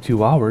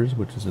 72 hours,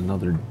 which is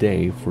another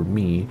day for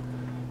me.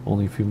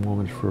 Only a few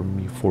moments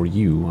for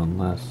you,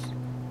 unless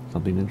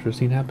something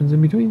interesting happens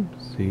in between.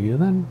 See you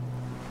then.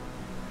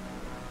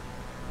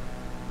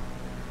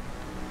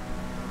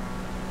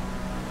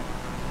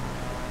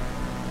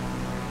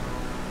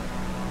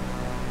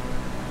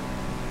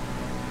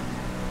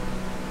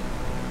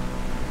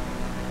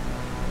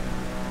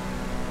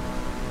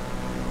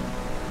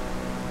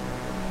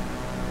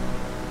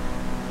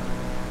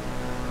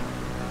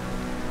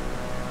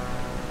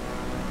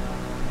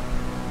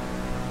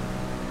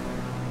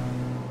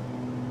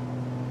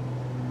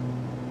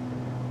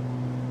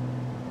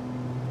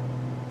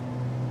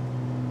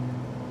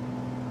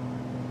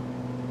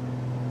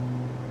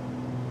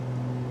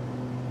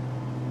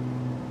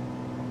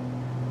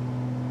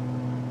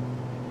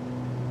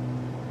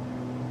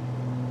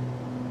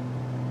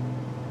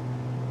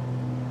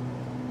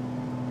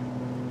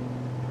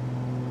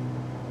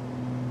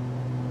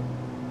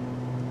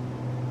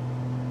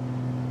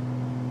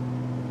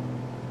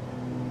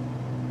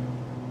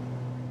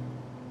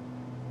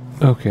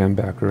 Okay, I'm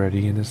back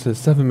already, and it says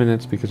 7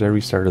 minutes because I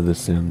restarted the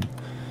sim.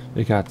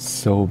 It got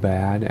so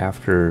bad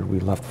after we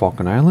left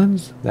Falkland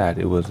Islands that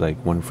it was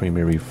like 1 frame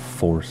every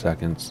 4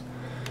 seconds.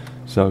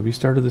 So I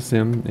restarted the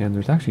sim, and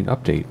there's actually an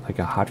update, like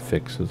a hot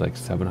fix. It was like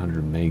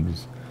 700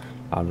 megs.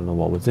 I don't know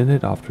what was in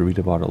it. I'll have to read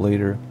about it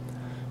later.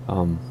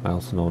 I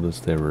also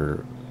noticed there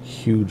were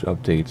huge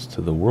updates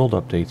to the world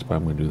updates, but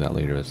I'm going to do that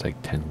later. It's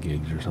like 10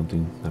 gigs or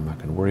something. I'm not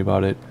going to worry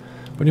about it.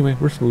 But anyway,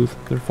 we're smooth.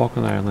 They're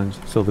Falkland Islands.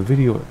 So the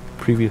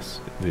previous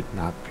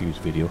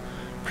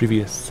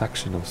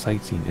section of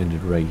sightseeing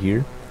ended right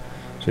here.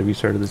 So we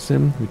started the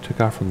sim. We took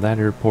off from that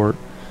airport,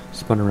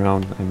 spun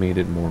around. I made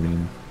it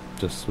morning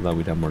just so that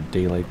we'd have more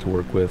daylight to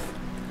work with.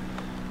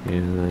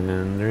 And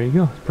then there you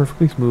go. It's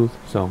perfectly smooth.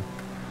 So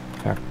in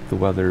fact, the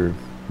weather,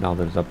 now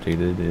that it's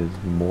updated, is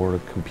more to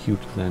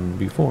compute than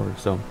before.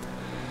 So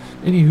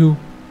anywho,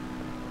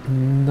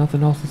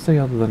 nothing else to say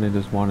other than I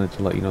just wanted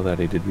to let you know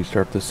that I did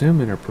restart the sim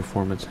and our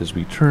performance has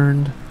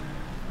returned.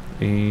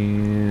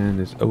 And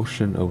it's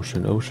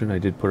ocean. I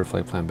did put our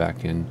flight plan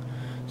back in.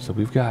 So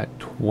we've got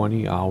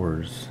 20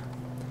 hours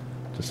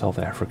to South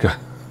Africa.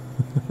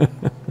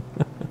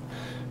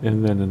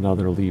 And then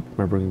another leap.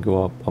 Remember, we're going to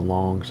go up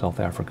along South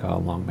Africa,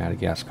 along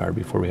Madagascar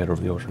before we head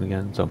over the ocean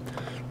again. So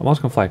I'm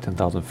also going to fly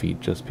 10,000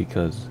 feet just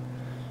because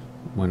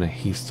when I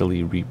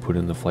hastily re-put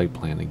in the flight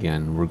plan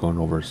again, we're going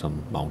over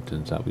some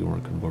mountains that we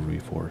weren't going to go over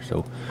before.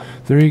 So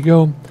there you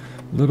go.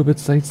 A little bit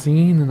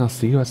sightseeing, and I'll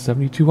see you at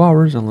 72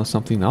 hours unless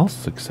something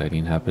else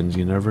exciting happens.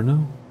 You never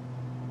know.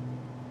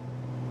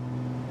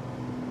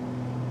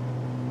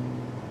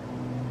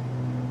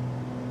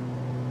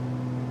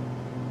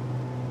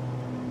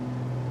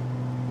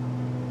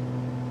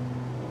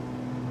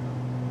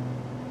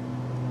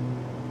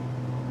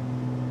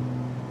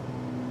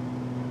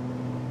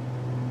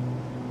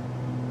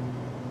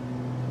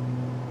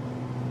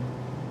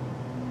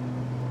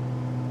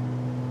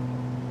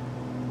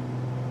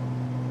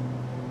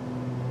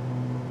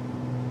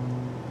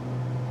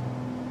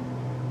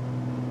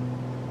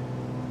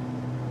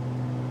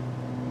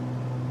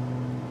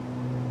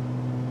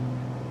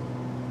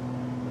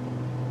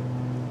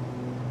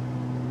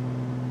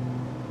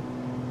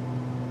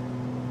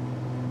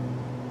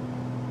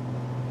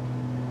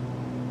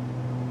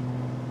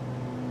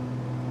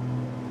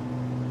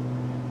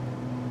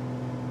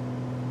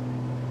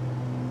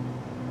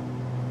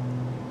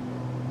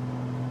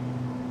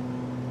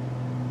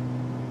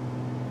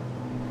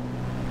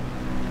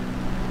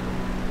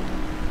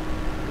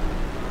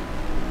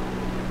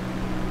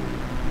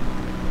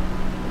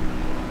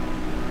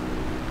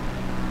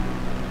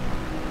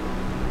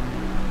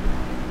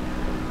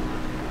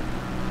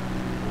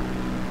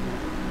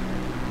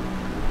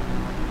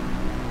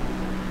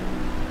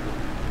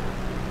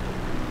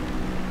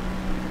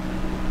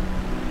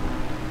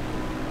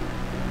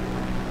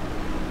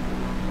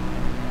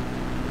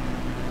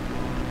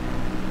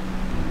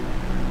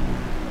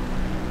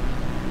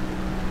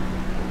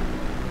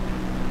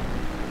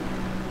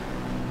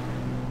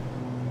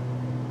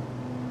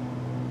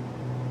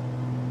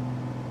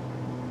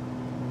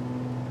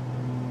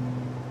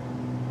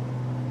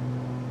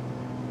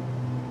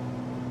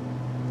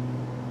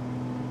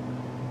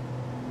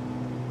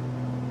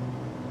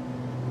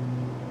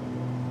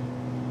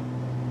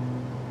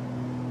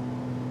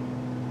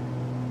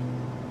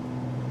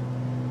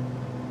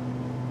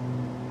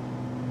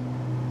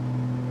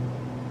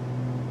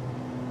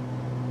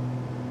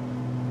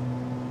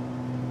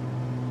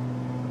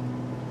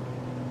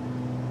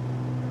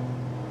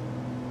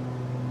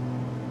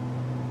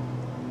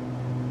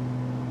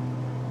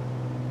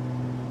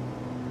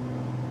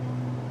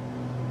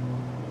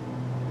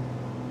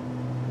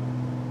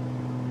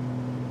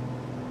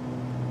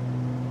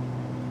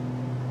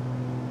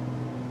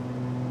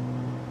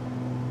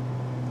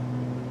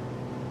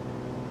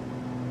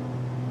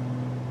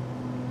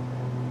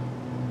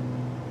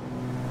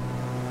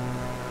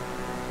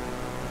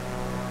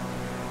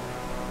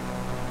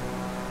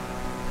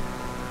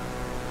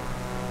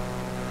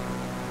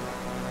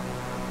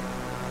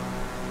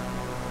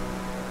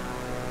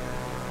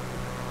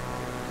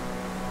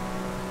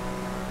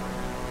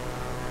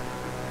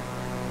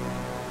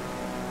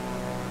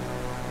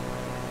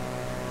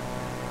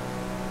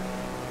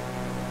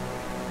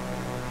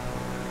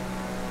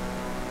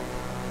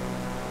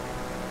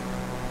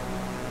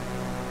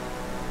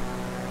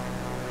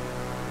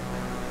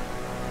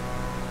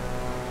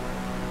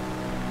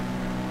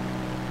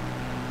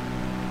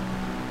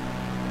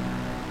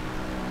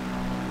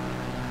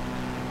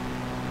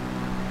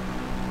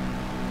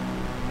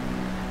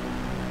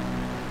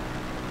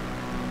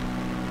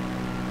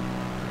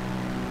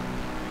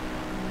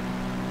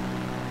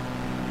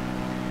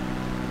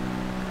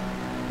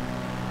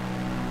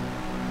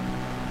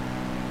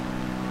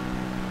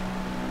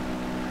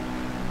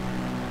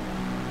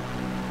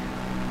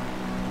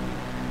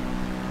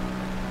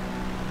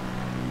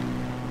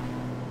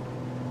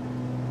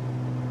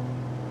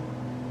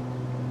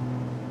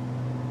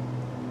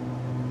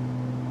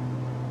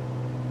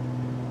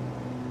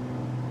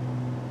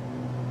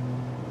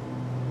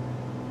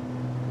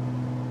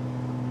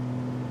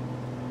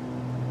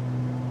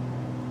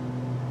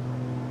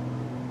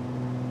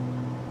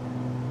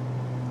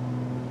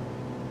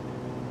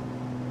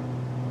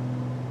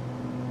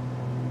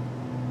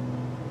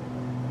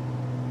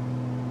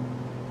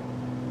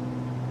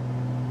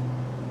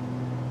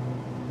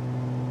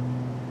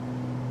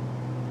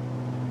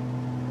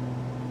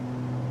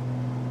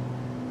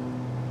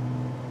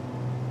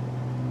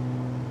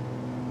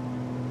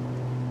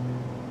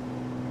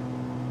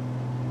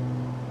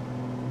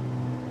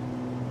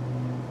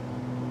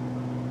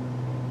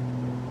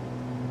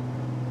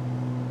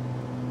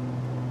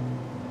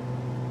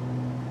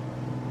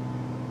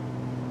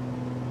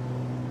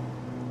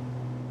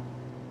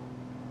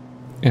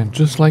 And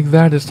just like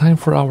that, it's time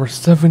for our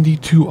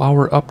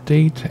 72-hour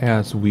update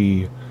as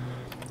we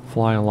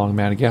fly along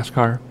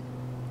Madagascar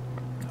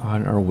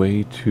on our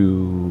way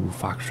to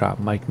Foxtrot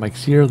Mike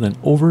Sierra, then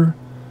over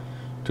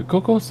to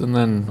Cocos, and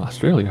then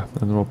Australia.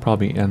 And then we'll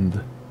probably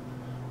end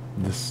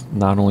this,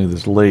 not only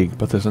this leg,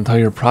 but this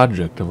entire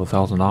project of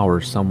 1,000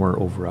 hours somewhere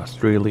over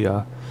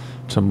Australia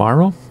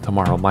tomorrow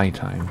my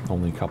time.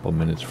 Only a couple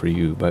minutes for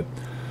you, but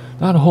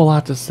not a whole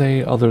lot to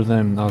say other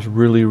than I was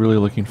really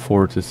looking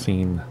forward to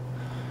seeing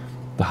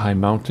the high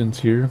mountains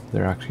here.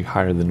 They're actually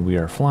higher than we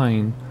are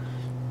flying,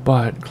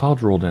 but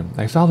clouds rolled in.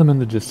 I saw them in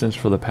the distance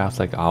for the past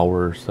like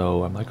hour or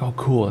so. I'm like, oh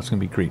cool, that's gonna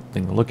be a great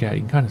thing to look at.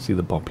 You can kind of see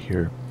the bump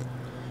here,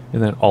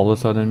 and then all of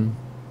a sudden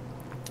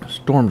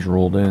storms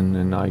rolled in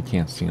and I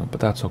can't see them, but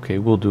that's okay.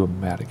 We'll do a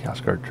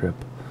Madagascar trip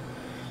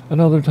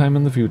another time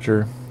in the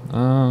future.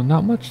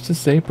 Not much to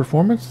say.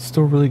 Performance is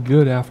still really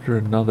good after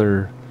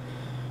another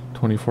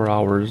 24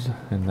 hours,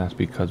 and that's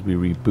because we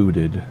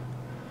rebooted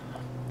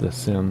the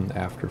sim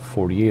after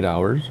 48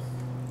 hours,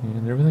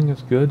 and everything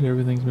is good.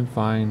 Everything's been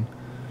fine.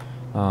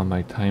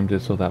 I timed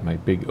it so that my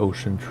big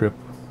ocean trip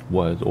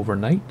was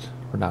overnight,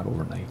 or not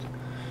overnight,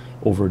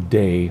 over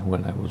day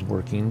when I was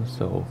working.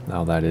 So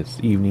now that it's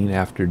evening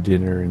after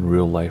dinner in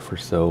real life or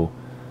so,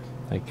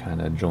 I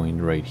kind of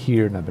joined right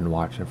here, and I've been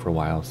watching it for a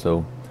while.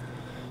 So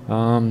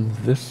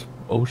this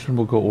ocean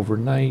will go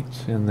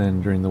overnight, and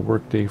then during the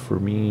workday for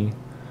me,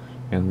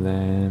 and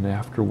then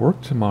after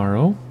work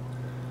tomorrow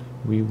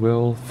we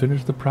will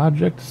finish the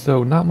project.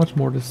 So not much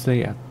more to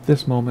say at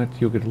this moment.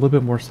 You'll get a little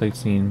bit more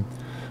sightseeing.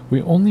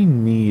 We only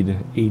need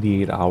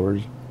 88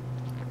 hours,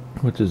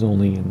 which is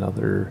only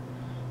another,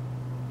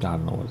 I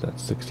don't know, is that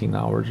 16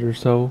 hours or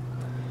so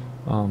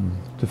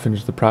to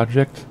finish the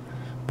project.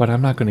 But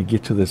I'm not going to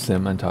get to the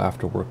sim until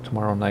after work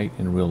tomorrow night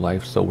in real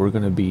life. So we're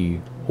going to be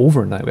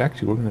overnight.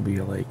 Actually, we're going to be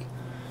like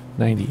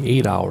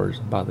 98 hours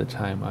by the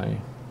time I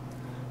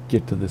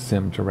get to the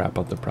sim to wrap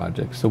up the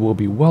project. So we'll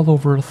be well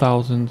over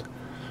 1,000.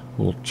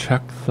 We'll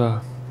check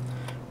the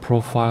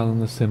profile in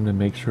the sim to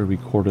make sure we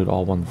recorded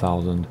all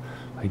 1,000.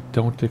 I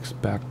don't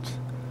expect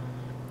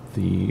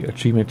the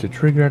achievement to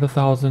trigger at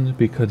 1,000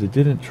 because it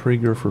didn't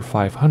trigger for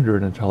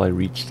 500 until I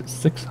reached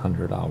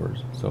 600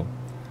 hours. So,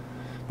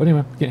 but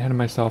anyway, getting ahead of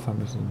myself. I'm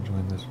just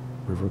enjoying this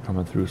river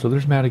coming through. So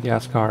there's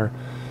Madagascar.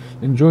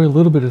 Enjoy a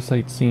little bit of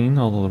sightseeing,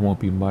 although there won't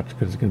be much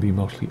because it's going to be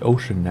mostly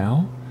ocean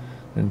now,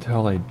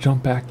 until I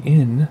jump back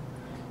in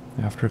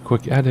after a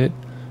quick edit,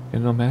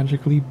 and it'll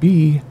magically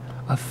be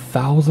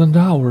 1,000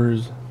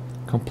 hours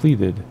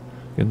completed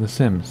in the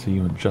sim. See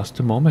you in just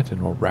a moment,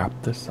 and we'll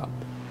wrap this up.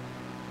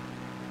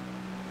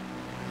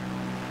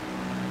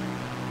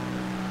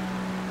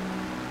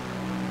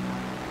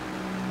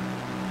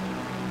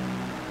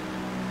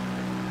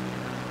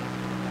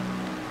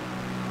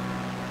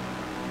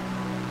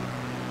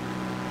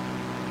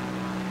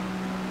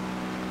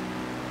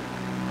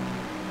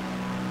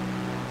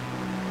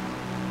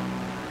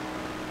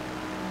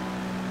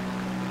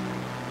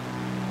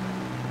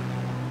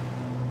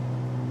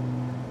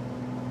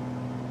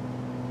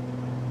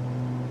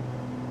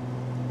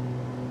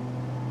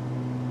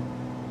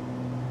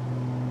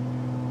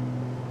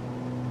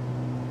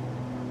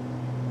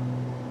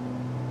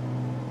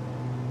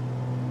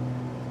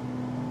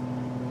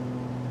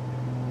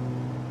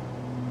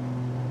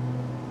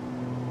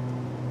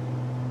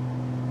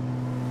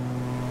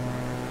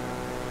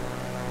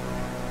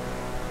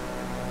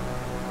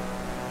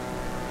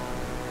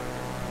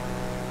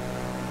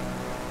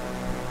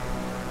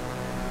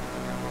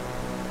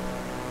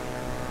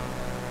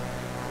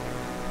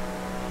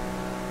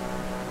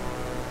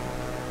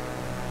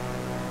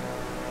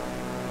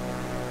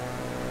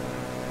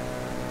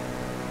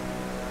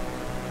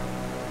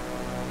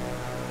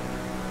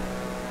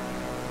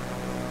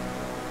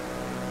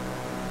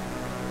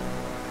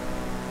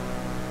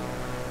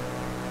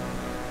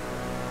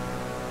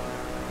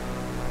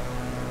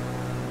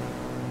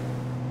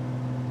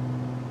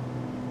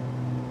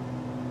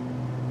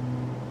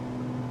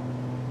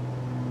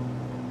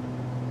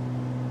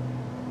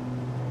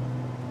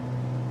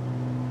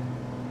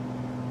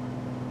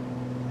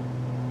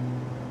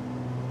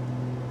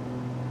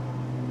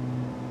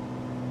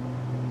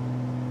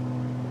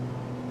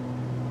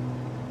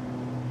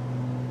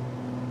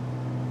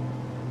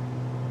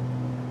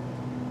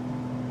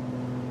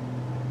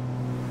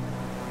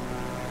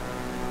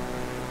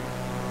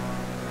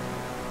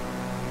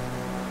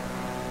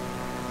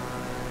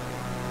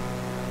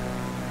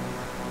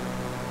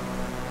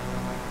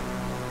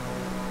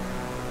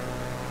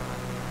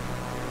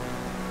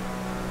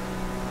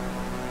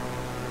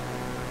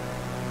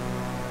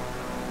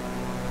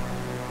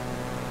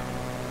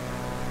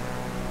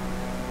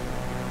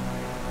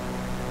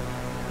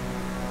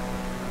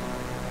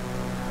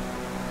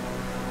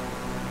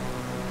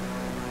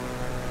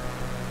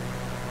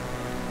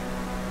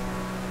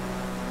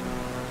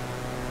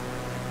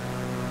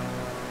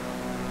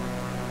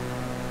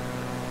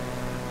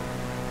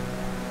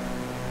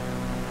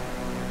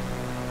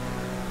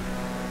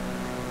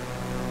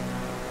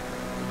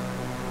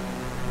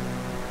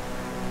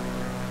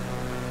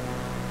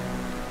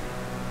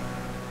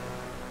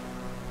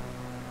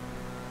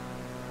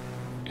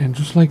 And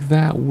just like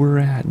that, we're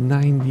at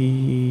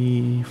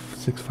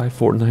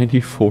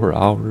 94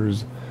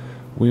 hours.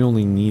 We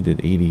only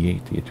needed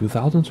 88 to get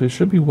 2,000, so it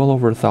should be well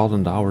over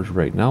 1,000 hours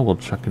right now. We'll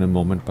check in a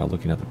moment by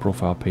looking at the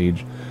profile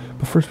page.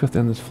 But first we have to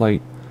end this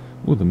flight.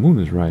 Ooh, the moon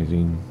is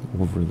rising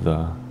over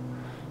the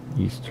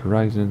east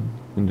horizon.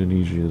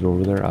 Indonesia is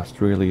over there.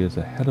 Australia is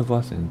ahead of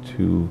us and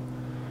to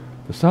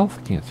the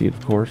south. Can't see it,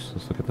 of course.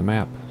 Let's look at the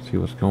map, see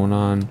what's going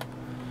on.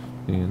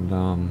 And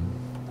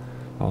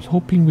I was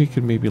hoping we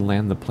could maybe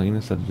land the plane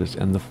instead of just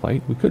end the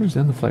flight. We could just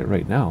end the flight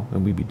right now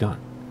and we'd be done.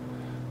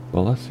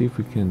 But let's see if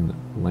we can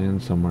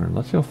land somewhere.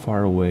 Let's see how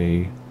far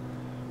away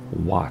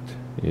Watt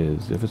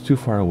is. If it's too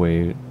far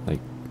away,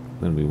 like,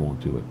 then we won't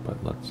do it.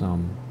 But let's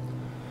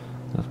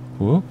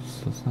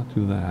whoops, let's not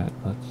do that.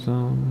 Let's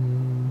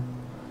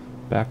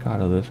back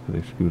out of this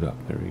because they screwed up.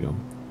 There we go.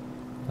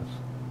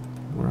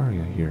 Where are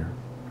you here?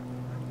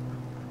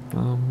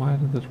 Why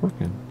isn't this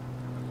working?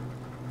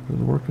 It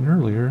was working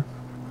earlier.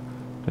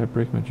 Did I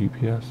break my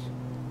GPS?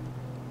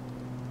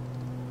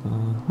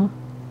 Uh-huh.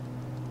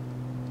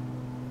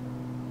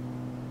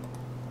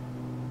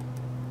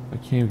 I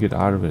can't even get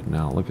out of it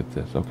now. Look at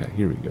this. Okay,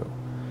 here we go.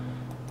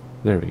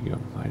 There we go.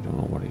 I don't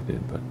know what I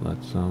did, but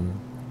let's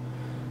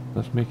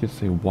make it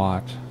say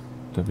Watt,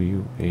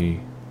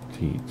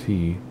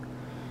 W-A-T-T,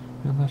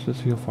 and let's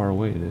just see how far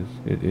away it is.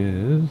 It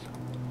is,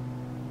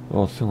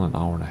 well, it's still an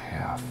hour and a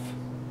half.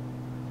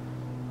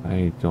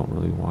 I don't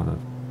really want to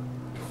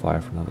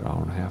fly for another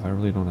hour and a half. I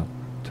really don't have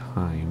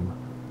time.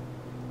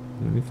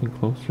 Is there anything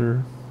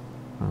closer?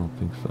 I don't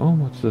think so. Oh,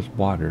 what's this?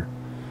 Water.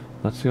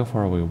 Let's see how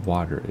far away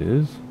water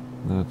is.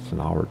 That's an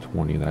hour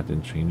 20. That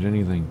didn't change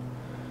anything.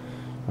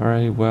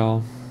 Alright,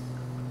 well,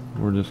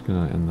 we're just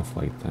gonna end the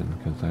flight then,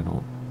 because I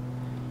don't...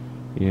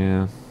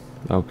 Yeah,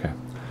 okay.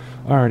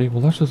 Alrighty,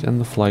 well, let's just end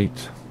the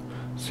flight.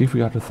 See if we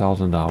got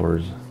 1,000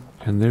 hours.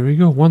 And there we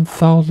go,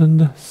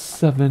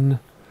 1,007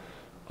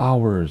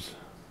 hours.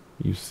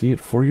 You see it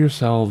for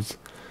yourselves.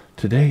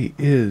 Today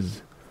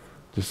is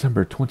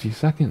December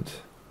 22nd,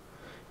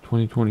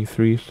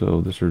 2023,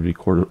 so this was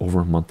recorded over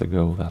a month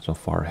ago. That's how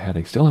far ahead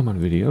I still am on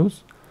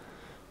videos.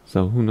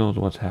 So who knows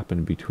what's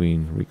happened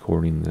between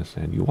recording this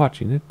and you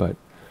watching it, but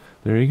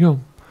there you go.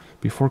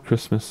 Before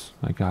Christmas,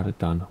 I got it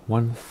done.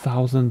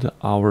 1,000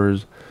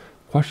 hours.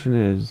 Question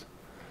is,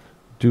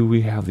 do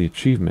we have the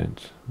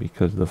achievement?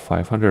 Because the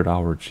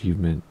 500-hour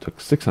achievement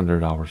took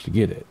 600 hours to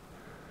get it.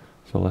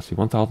 So let's see,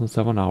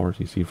 1,007 hours.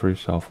 You see for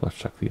yourself. Let's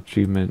check the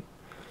achievement.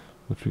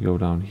 Let's go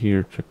down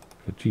here, check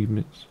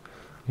achievements.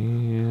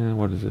 And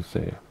what does it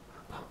say?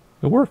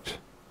 It worked.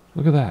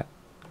 Look at that.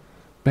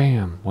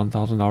 Bam,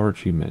 1,000-hour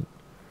achievement.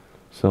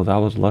 So that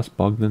was less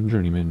bugged than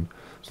Journeyman.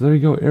 So there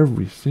you go.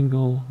 Every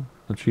single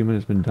achievement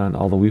has been done.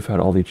 Although we've had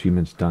all the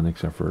achievements done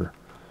except for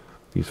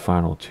these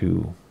final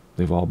two.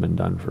 They've all been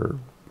done for,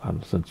 I don't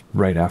know, since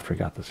right after I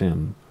got the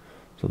sim.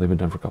 So they've been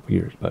done for a couple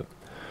years. But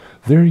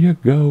there you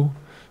go.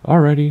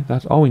 Alrighty,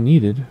 that's all we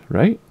needed,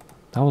 right?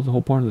 That was the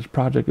whole point of this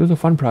project. It was a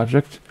fun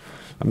project.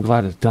 I'm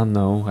glad it's done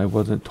though. I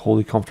wasn't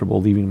totally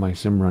comfortable leaving my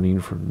sim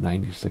running for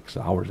 96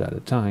 hours at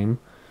a time.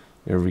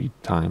 Every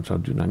time, so I'll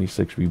do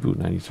 96 reboot,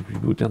 96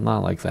 reboot, and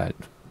not like that.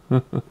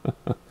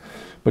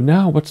 But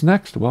now, what's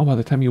next? Well, by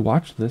the time you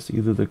watch this,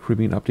 either the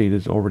Caribbean update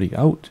is already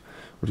out,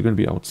 or it's going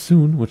to be out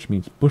soon, which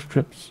means bush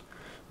trips,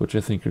 which I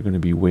think are going to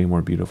be way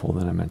more beautiful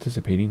than I'm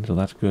anticipating, so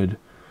that's good.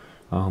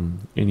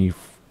 Any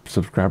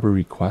subscriber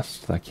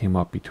requests that came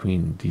up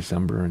between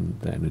December and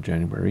the end of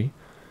January,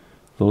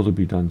 those will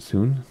be done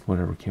soon,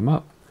 whatever came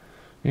up.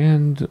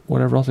 And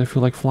whatever else I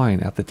feel like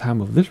flying. At the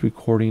time of this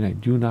recording, I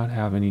do not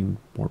have any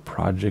more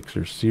projects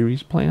or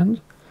series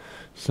planned.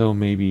 So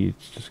maybe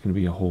it's just going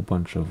to be a whole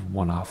bunch of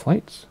one-off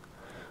flights.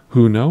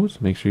 Who knows?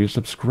 Make sure you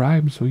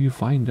subscribe so you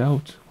find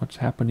out what's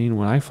happening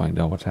when I find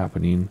out what's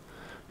happening.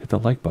 Hit the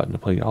like button to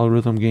play the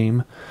algorithm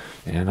game.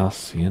 And I'll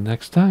see you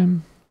next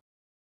time.